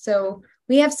 So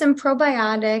we have some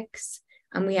probiotics,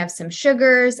 we have some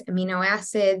sugars, amino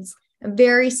acids, a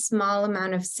very small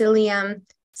amount of psyllium,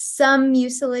 some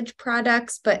mucilage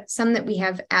products, but some that we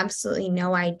have absolutely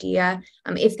no idea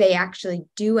if they actually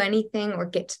do anything or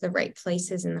get to the right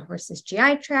places in the horse's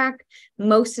GI tract.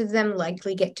 Most of them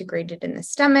likely get degraded in the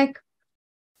stomach.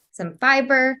 Some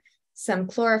fiber, some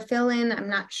chlorophyllin. I'm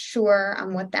not sure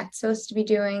what that's supposed to be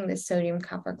doing, the sodium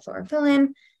copper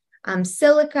chlorophyllin.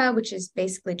 Silica, which is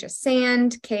basically just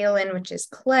sand, kaolin, which is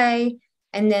clay,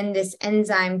 and then this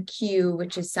enzyme Q,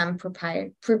 which is some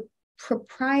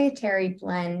proprietary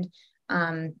blend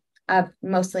of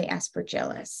mostly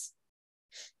aspergillus.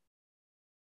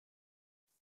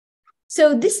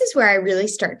 So this is where I really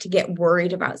start to get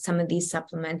worried about some of these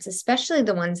supplements, especially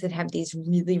the ones that have these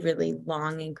really, really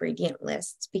long ingredient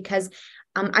lists, because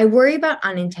I worry about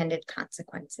unintended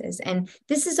consequences. And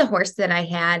this is a horse that I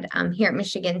had here at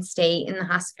Michigan State in the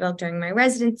hospital during my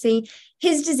residency.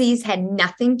 His disease had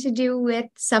nothing to do with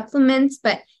supplements,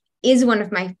 but is one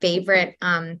of my favorite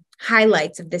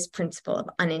highlights of this principle of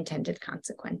unintended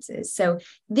consequences. So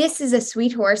this is a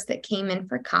sweet horse that came in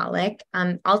for colic,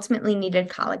 ultimately needed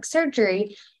colic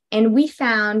surgery, and we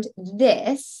found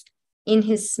this in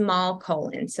his small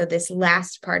colon, so this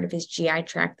last part of his GI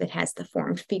tract that has the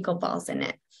formed fecal balls in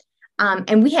it.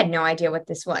 And we had no idea what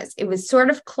this was. It was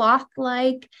sort of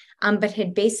cloth-like, but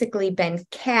had basically been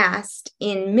cast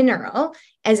in mineral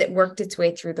as it worked its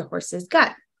way through the horse's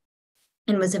gut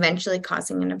and was eventually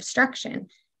causing an obstruction.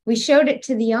 We showed it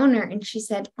to the owner and she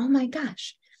said, oh my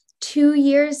gosh, 2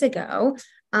 years ago,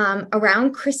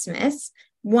 around Christmas,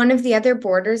 one of the other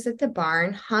boarders at the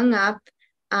barn hung up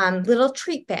little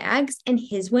treat bags and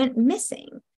his went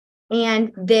missing.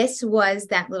 And this was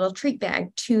that little treat bag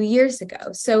 2 years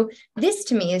ago. So this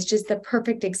to me is just the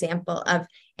perfect example of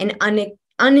an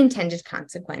unintended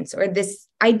consequence, or this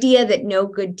idea that no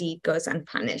good deed goes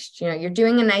unpunished. You know, you're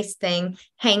doing a nice thing,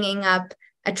 hanging up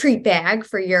a treat bag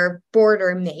for your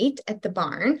boarder mate at the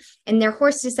barn, and their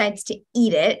horse decides to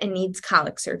eat it and needs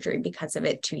colic surgery because of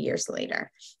it 2 years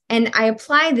later. And I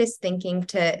apply this thinking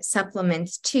to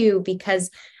supplements too,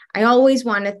 because I always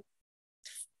want to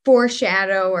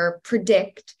foreshadow or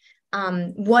predict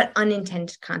what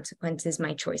unintended consequences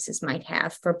my choices might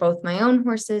have for both my own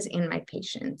horses and my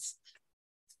patients.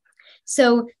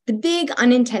 So the big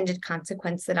unintended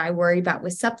consequence that I worry about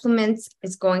with supplements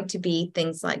is going to be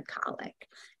things like colic.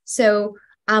 So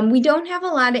we don't have a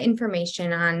lot of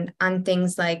information on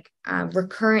things like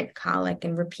recurrent colic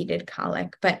and repeated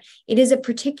colic, but it is a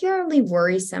particularly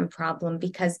worrisome problem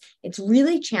because it's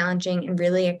really challenging and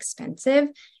really expensive.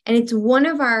 And it's one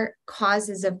of our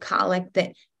causes of colic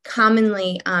that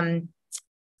commonly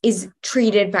is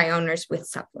treated by owners with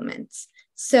supplements.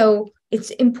 So it's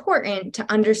important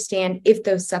to understand if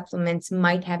those supplements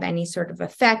might have any sort of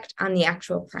effect on the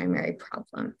actual primary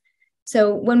problem.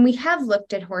 So when we have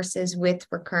looked at horses with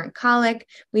recurrent colic,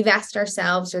 we've asked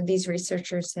ourselves, or these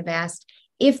researchers have asked,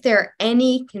 if there are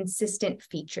any consistent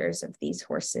features of these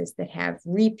horses that have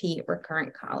repeat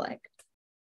recurrent colic.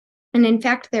 And in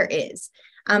fact, there is.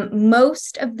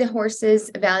 Most of the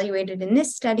horses evaluated in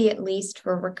this study, at least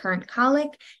for recurrent colic,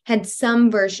 had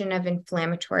some version of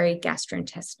inflammatory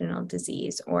gastrointestinal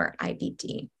disease, or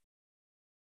IBD.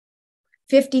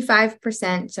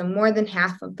 55%, so more than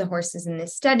half of the horses in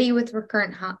this study with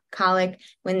recurrent colic,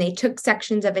 when they took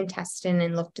sections of intestine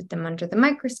and looked at them under the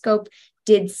microscope,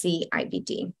 did see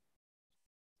IBD.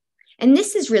 And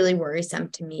this is really worrisome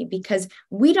to me because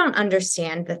we don't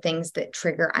understand the things that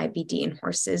trigger IBD in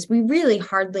horses. We really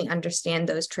hardly understand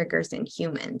those triggers in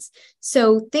humans.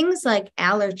 So things like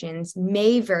allergens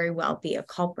may very well be a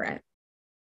culprit.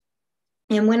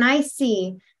 And when I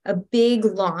see a big,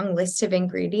 long list of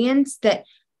ingredients that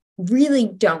really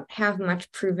don't have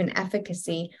much proven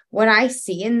efficacy, what I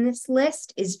see in this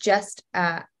list is just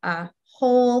a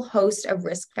whole host of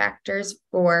risk factors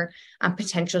for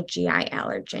potential GI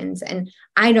allergens. And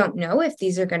I don't know if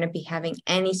these are going to be having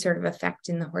any sort of effect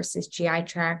in the horse's GI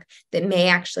tract that may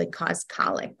actually cause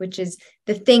colic, which is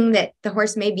the thing that the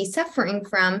horse may be suffering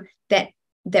from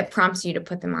that prompts you to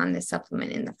put them on this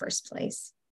supplement in the first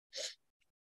place.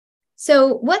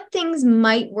 So what things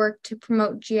might work to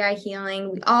promote GI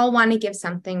healing? We all want to give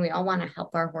something. We all want to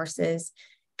help our horses.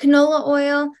 Canola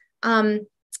oil,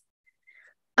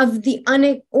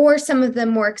 or some of the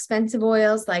more expensive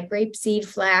oils like rapeseed,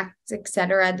 flax,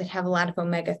 etc., that have a lot of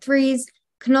omega-3s.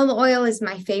 Canola oil is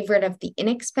my favorite of the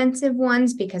inexpensive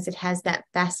ones because it has that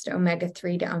best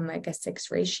omega-3 to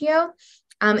omega-6 ratio.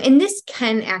 And this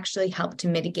can actually help to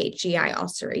mitigate GI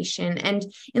ulceration. And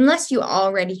unless you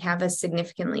already have a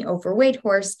significantly overweight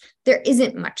horse, there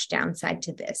isn't much downside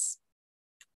to this.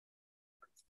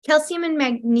 Calcium and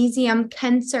magnesium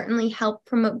can certainly help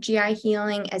promote GI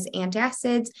healing as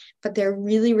antacids, but they're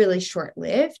really, really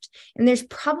short-lived. And there's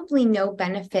probably no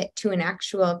benefit to an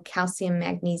actual calcium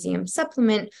magnesium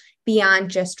supplement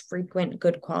beyond just frequent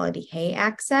good quality hay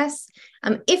access.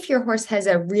 If your horse has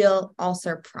a real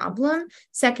ulcer problem,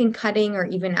 second cutting or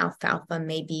even alfalfa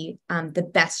may be the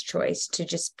best choice to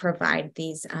just provide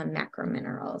these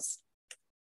macrominerals.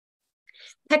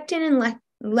 Pectin and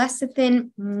lecithin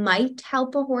might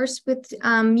help a horse with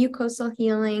mucosal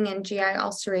healing and GI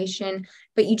ulceration,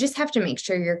 but you just have to make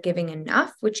sure you're giving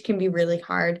enough, which can be really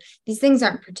hard. These things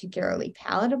aren't particularly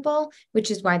palatable,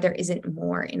 which is why there isn't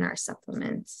more in our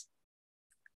supplements.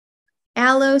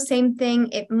 Aloe, same thing.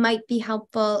 It might be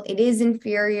helpful. It is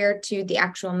inferior to the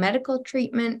actual medical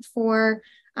treatment for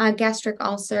gastric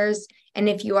ulcers. And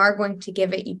if you are going to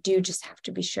give it, you do just have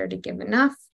to be sure to give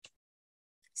enough.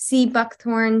 Sea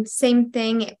buckthorn, same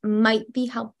thing. It might be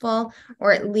helpful,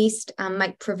 or at least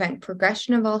might prevent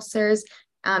progression of ulcers.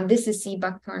 This is sea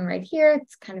buckthorn right here.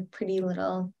 It's kind of pretty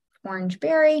little orange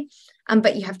berry,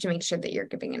 but you have to make sure that you're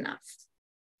giving enough.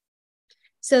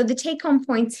 So the take-home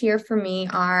points here for me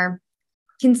are: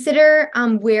 consider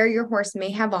where your horse may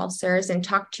have ulcers and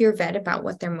talk to your vet about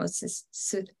what they're most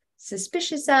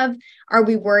suspicious of. Are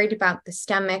we worried about the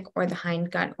stomach or the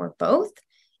hindgut or both?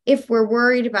 If we're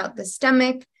worried about the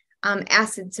stomach,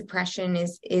 acid suppression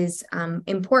is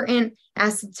important.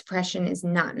 Acid suppression is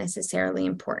not necessarily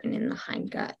important in the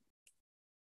hindgut.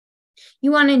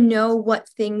 You want to know what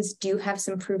things do have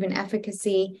some proven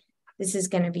efficacy. This is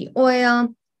going to be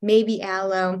oil, maybe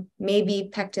aloe, maybe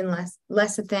pectin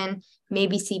lecithin,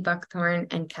 maybe sea buckthorn,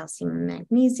 and calcium and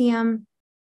magnesium.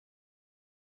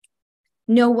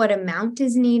 Know what amount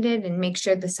is needed and make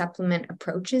sure the supplement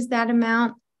approaches that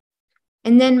amount.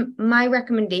 And then my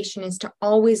recommendation is to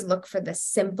always look for the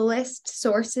simplest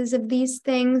sources of these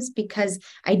things, because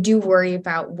I do worry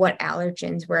about what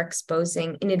allergens we're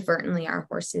exposing inadvertently our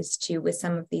horses to with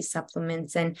some of these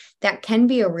supplements. And that can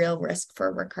be a real risk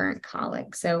for recurrent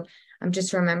colic. So I'm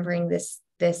just remembering this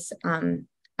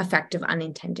effect of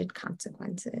unintended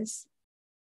consequences.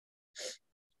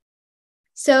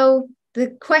 So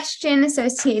the question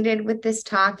associated with this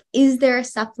talk, is there a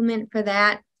supplement for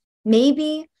that?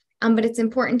 Maybe. But it's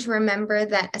important to remember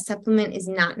that a supplement is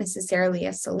not necessarily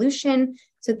a solution.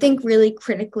 So think really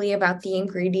critically about the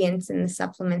ingredients in the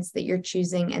supplements that you're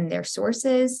choosing and their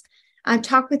sources.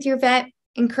 Talk with your vet,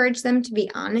 encourage them to be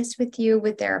honest with you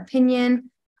with their opinion,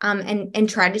 and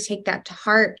try to take that to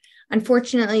heart.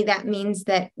 Unfortunately, that means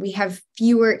that we have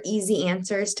fewer easy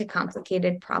answers to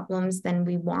complicated problems than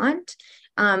we want.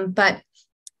 But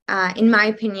in my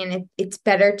opinion, it's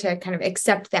better to kind of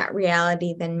accept that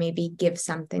reality than maybe give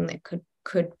something that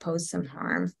could pose some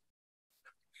harm.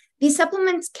 These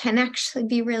supplements can actually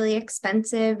be really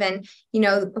expensive. And,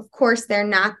 of course, they're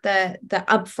not the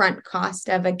upfront cost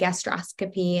of a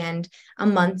gastroscopy and a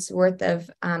month's worth of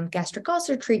gastric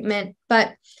ulcer treatment.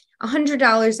 But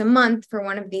 $100 a month for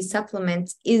one of these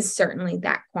supplements is certainly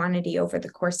that quantity over the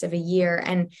course of a year.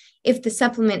 And if the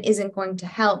supplement isn't going to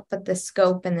help, but the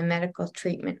scope and the medical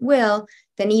treatment will,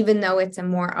 then even though it's a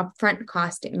more upfront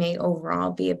cost, it may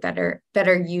overall be a better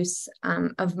use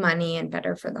of money and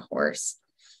better for the horse.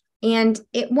 And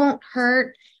it won't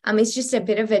hurt. It's just a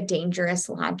bit of a dangerous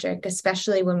logic,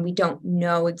 especially when we don't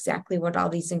know exactly what all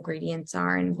these ingredients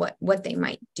are and what they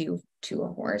might do to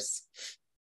a horse.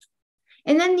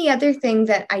 And then the other thing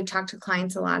that I talk to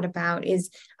clients a lot about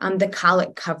is the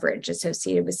colic coverage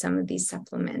associated with some of these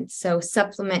supplements. So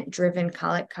supplement-driven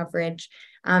colic coverage,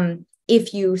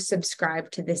 if you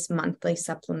subscribe to this monthly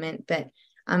supplement that,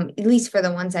 at least for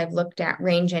the ones I've looked at,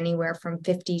 range anywhere from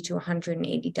 $50 to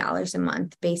 $180 a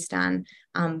month based on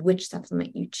which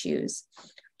supplement you choose.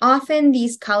 Often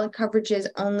these colic coverages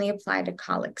only apply to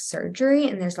colic surgery,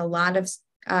 and there's a lot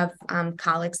of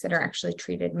colics that are actually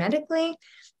treated medically.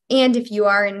 And if you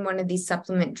are in one of these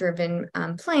supplement-driven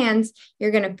plans,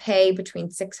 you're going to pay between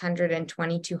 $600 and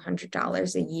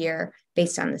 $2,200 a year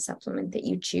based on the supplement that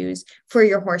you choose for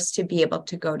your horse to be able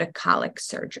to go to colic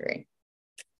surgery.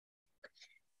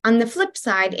 On the flip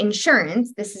side,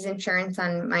 insurance, this is insurance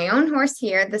on my own horse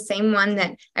here, the same one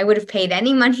that I would have paid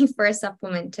any money for a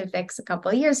supplement to fix a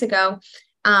couple of years ago.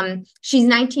 She's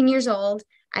 19 years old.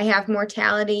 I have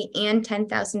mortality and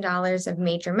 $10,000 of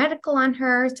major medical on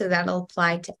her. So that'll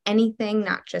apply to anything,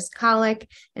 not just colic,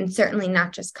 and certainly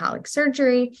not just colic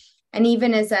surgery. And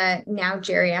even as a now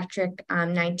geriatric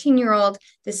 19-year-old,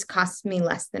 this costs me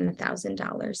less than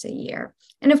 $1,000 a year.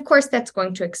 And of course, that's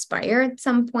going to expire at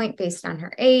some point based on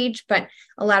her age, but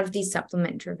a lot of these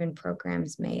supplement-driven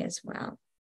programs may as well.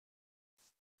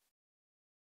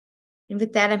 And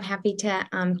with that, I'm happy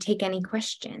to take any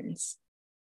questions.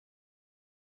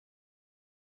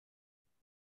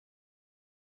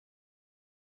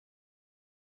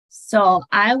 So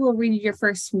I will read your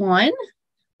first one.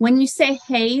 When you say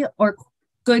hay or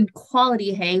good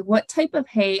quality hay, what type of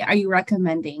hay are you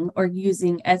recommending or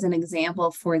using as an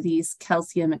example for these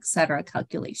calcium, et cetera,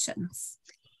 calculations?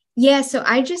 Yeah, so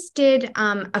I just did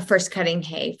a first cutting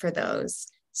hay for those.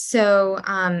 So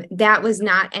that was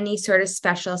not any sort of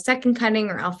special second cutting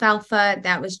or alfalfa.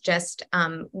 That was just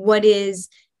what is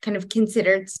kind of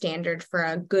considered standard for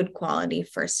a good quality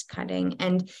first cutting.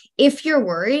 And if you're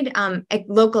worried,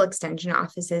 local extension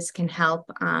offices can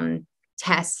help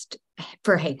test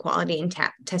for hay quality and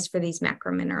test for these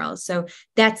macrominerals. So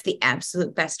that's the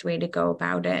absolute best way to go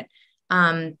about it.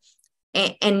 And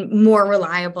more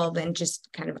reliable than just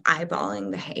kind of eyeballing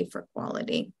the hay for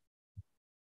quality.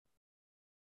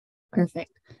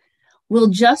 Perfect. Will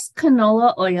just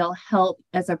canola oil help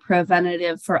as a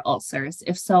preventative for ulcers?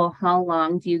 If so, how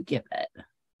long do you give it?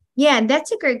 Yeah,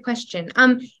 that's a great question.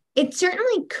 It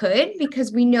certainly could,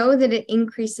 because we know that it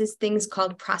increases things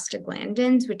called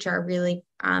prostaglandins, which are really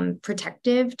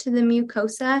protective to the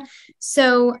mucosa.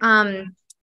 So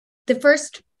the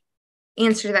first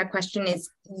answer to that question is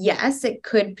yes, it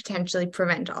could potentially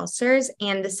prevent ulcers.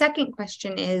 And the second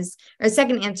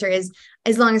answer is,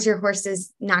 as long as your horse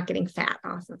is not getting fat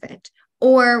off of it.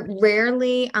 Or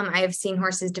rarely, I have seen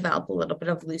horses develop a little bit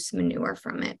of loose manure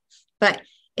from it. But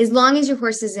as long as your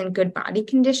horse is in good body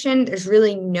condition, there's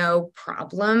really no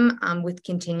problem with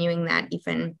continuing that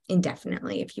even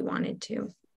indefinitely if you wanted to.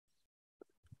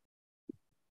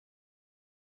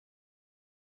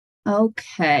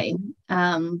 Okay.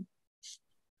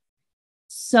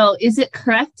 So is it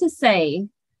correct to say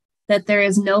that there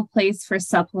is no place for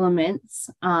supplements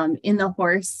in the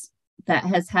horse that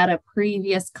has had a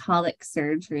previous colic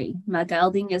surgery. My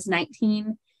gelding is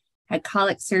 19, had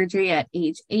colic surgery at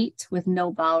age 8 with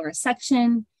no bowel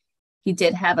resection. He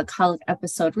did have a colic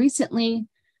episode recently,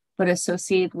 but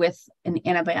associated with an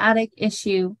antibiotic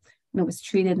issue, and it was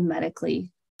treated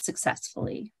medically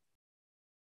successfully.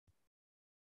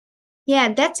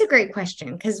 Yeah, that's a great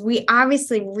question because we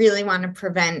obviously really want to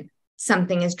prevent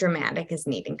something as dramatic as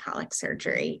needing colic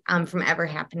surgery from ever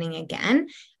happening again.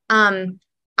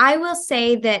 I will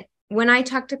say that when I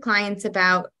talk to clients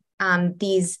about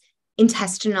these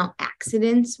intestinal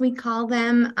accidents, we call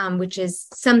them, which is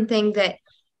something that,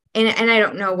 and I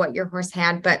don't know what your horse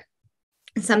had, but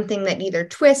something that either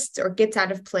twists or gets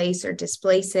out of place or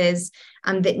displaces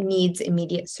that needs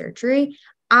immediate surgery.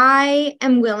 I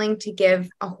am willing to give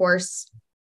a horse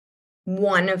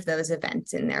one of those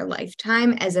events in their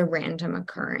lifetime as a random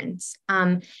occurrence.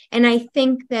 And I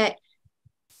think that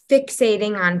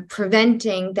fixating on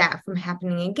preventing that from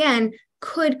happening again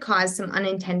could cause some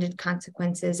unintended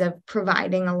consequences of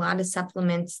providing a lot of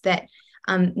supplements that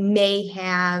may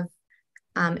have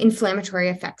inflammatory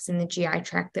effects in the GI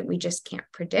tract that we just can't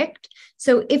predict.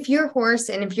 So if your horse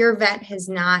and if your vet has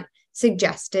not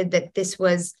suggested that this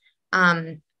was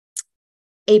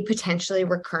a potentially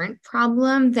recurrent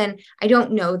problem, then I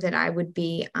don't know that I would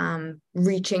be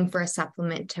reaching for a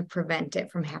supplement to prevent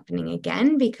it from happening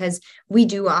again, because we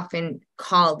do often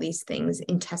call these things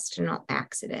intestinal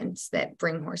accidents that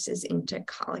bring horses into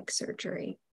colic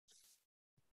surgery.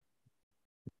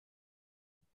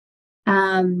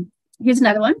 Here's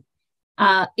another one.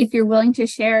 If you're willing to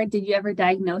share, did you ever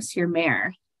diagnose your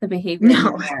mare, the behavior of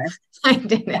your mare? I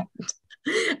didn't.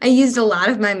 I used a lot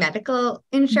of my medical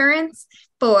insurance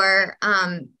for,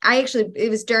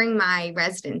 it was during my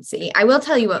residency. I will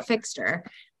tell you what fixed her.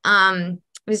 It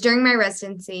was during my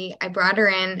residency. I brought her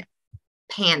in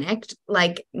panicked,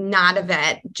 like not a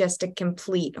vet, just a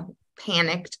complete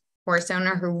panicked horse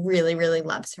owner who really, really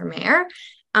loves her mare.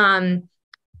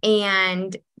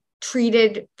 And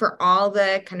treated for all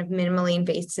the kind of minimally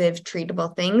invasive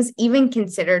treatable things, even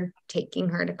considered taking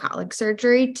her to colic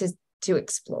surgery to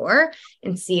explore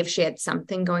and see if she had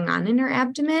something going on in her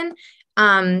abdomen.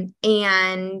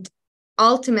 And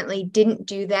ultimately didn't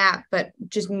do that, but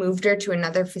just moved her to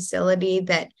another facility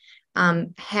that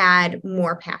had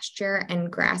more pasture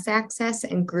and grass access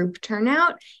and group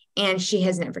turnout. And she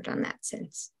has never done that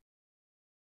since.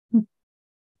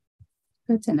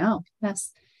 Good to know.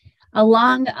 Yes.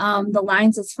 Along the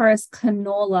lines as far as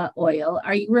canola oil,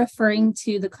 are you referring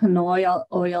to the canola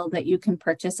oil that you can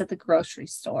purchase at the grocery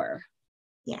store?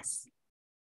 Yes,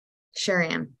 sure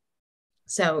am.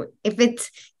 So if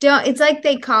it's like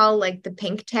they call like the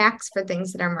pink tax for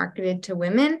things that are marketed to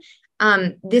women.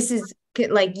 This is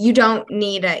like, you don't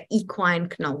need a equine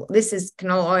canola. This is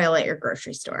canola oil at your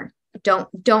grocery store.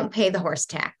 Don't pay the horse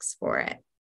tax for it.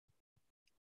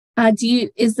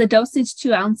 Is the dosage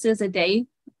 2 ounces a day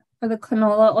for the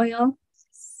canola oil?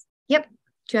 Yep,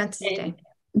 2 ounces a day.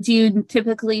 Do you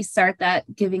typically start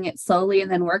that giving it slowly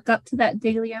and then work up to that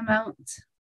daily amount?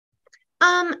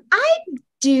 I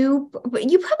do, but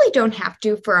you probably don't have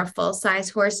to for a full size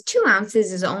horse. 2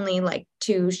 ounces is only like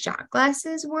 2 shot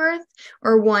glasses worth,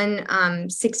 or one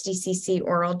 60 cc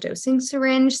oral dosing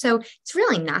syringe. So it's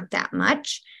really not that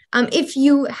much. If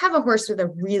you have a horse with a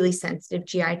really sensitive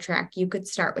GI tract, you could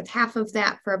start with half of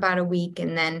that for about a week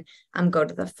and then go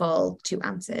to the full 2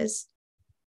 ounces.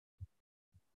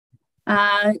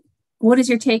 What is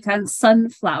your take on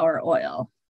sunflower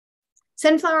oil?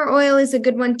 Sunflower oil is a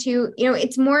good one too. You know,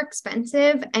 it's more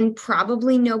expensive and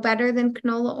probably no better than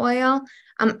canola oil.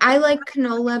 I like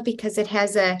canola because it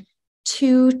has a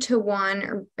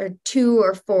 2-to-1 or 2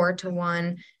 or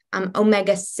 4-to-1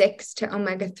 omega-6 to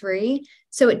omega-3.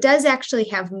 So it does actually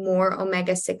have more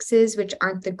omega-6s, which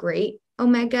aren't the great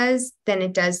omegas, than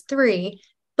it does 3.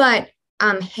 But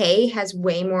hay has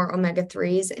way more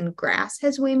omega-3s and grass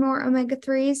has way more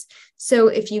omega-3s. So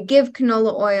if you give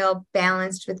canola oil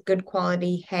balanced with good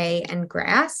quality hay and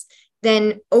grass,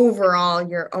 then overall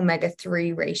your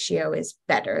omega-3 ratio is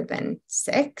better than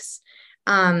 6.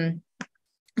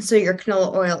 So your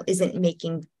canola oil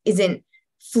isn't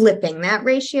flipping that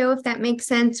ratio, if that makes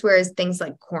sense, whereas things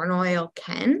like corn oil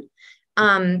can.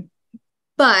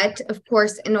 But of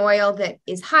course, an oil that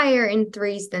is higher in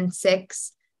 3s than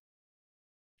 6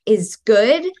 is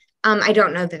good. I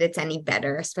don't know that it's any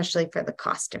better, especially for the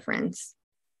cost difference.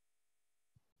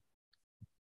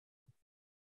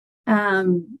 I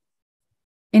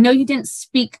know you didn't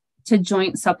speak to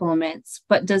joint supplements,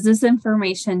 but does this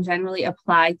information generally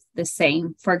apply the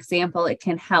same? For example, it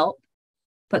can help,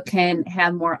 but can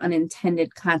have more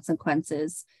unintended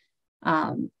consequences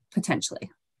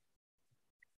potentially.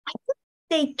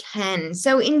 They can.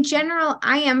 So in general,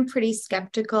 I am pretty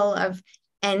skeptical of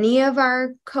any of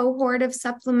our cohort of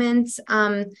supplements,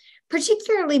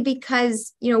 particularly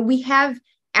because, we have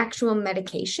actual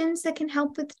medications that can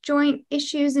help with joint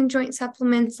issues and joint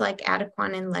supplements like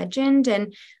Adequan and Legend.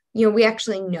 And, we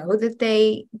actually know that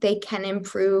they can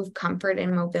improve comfort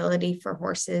and mobility for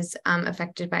horses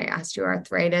affected by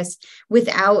osteoarthritis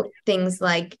without things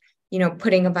like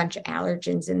putting a bunch of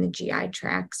allergens in the GI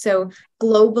tract. So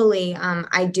globally,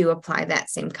 I do apply that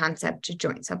same concept to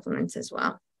joint supplements as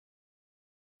well.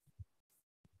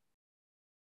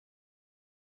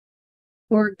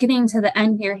 We're getting to the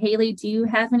end here. Haley, do you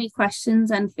have any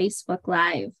questions on Facebook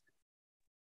Live?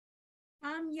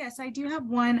 Yes, I do have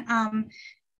one.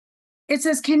 It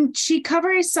says, can she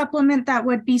cover a supplement that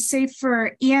would be safe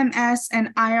for EMS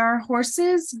and IR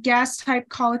horses, gas type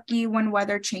colicky when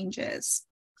weather changes?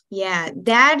 Yeah,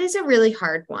 that is a really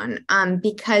hard one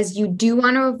because you do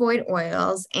want to avoid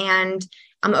oils. And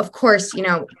of course,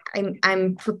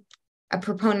 I'm a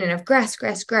proponent of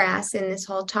grass in this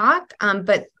whole talk,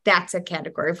 but that's a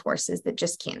category of horses that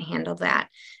just can't handle that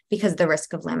because of the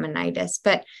risk of laminitis.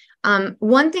 But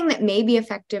one thing that may be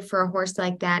effective for a horse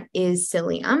like that is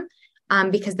psyllium.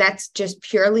 Because that's just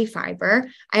purely fiber.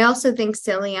 I also think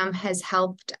psyllium has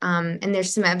helped, and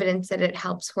there's some evidence that it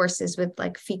helps horses with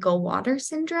like fecal water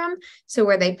syndrome. So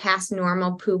where they pass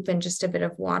normal poop and just a bit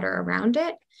of water around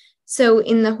it. So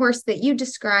in the horse that you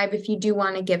describe, if you do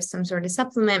want to give some sort of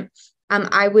supplement,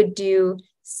 I would do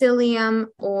psyllium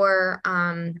or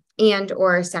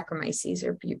Saccharomyces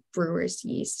or brewer's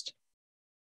yeast.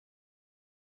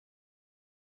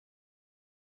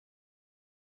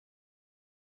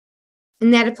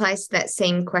 And that applies to that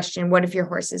same question. What if your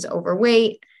horse is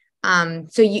overweight?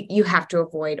 So you have to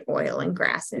avoid oil and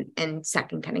grass and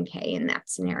second cutting hay in that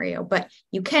scenario. But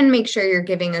you can make sure you're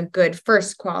giving a good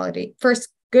first quality first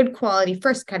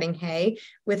cutting hay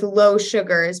with low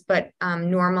sugars, but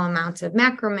normal amounts of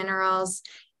macrominerals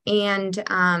and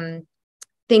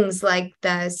things like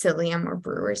the psyllium or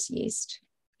brewer's yeast.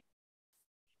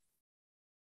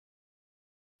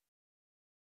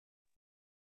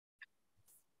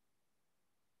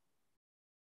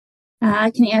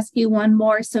 I can ask you one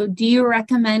more. So do you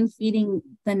recommend feeding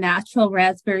the natural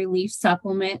raspberry leaf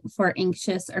supplement for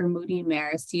anxious or moody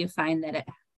mares? Do you find that it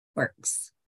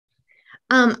works?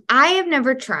 I have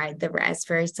never tried the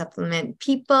raspberry supplement.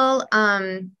 People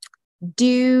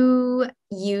do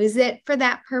use it for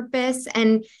that purpose.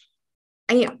 And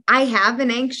I have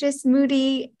an anxious,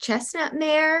 moody chestnut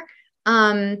mare.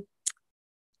 And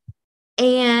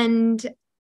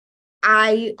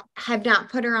I have not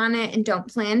put her on it and don't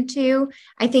plan to.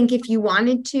 I think if you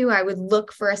wanted to, I would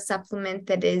look for a supplement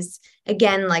that is,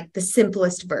 again, like the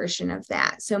simplest version of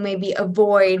that. So maybe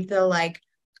avoid the like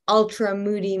ultra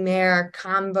moody mare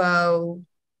combo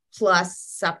plus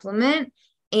supplement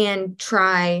and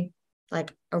try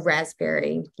like a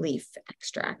raspberry leaf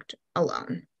extract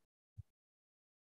alone.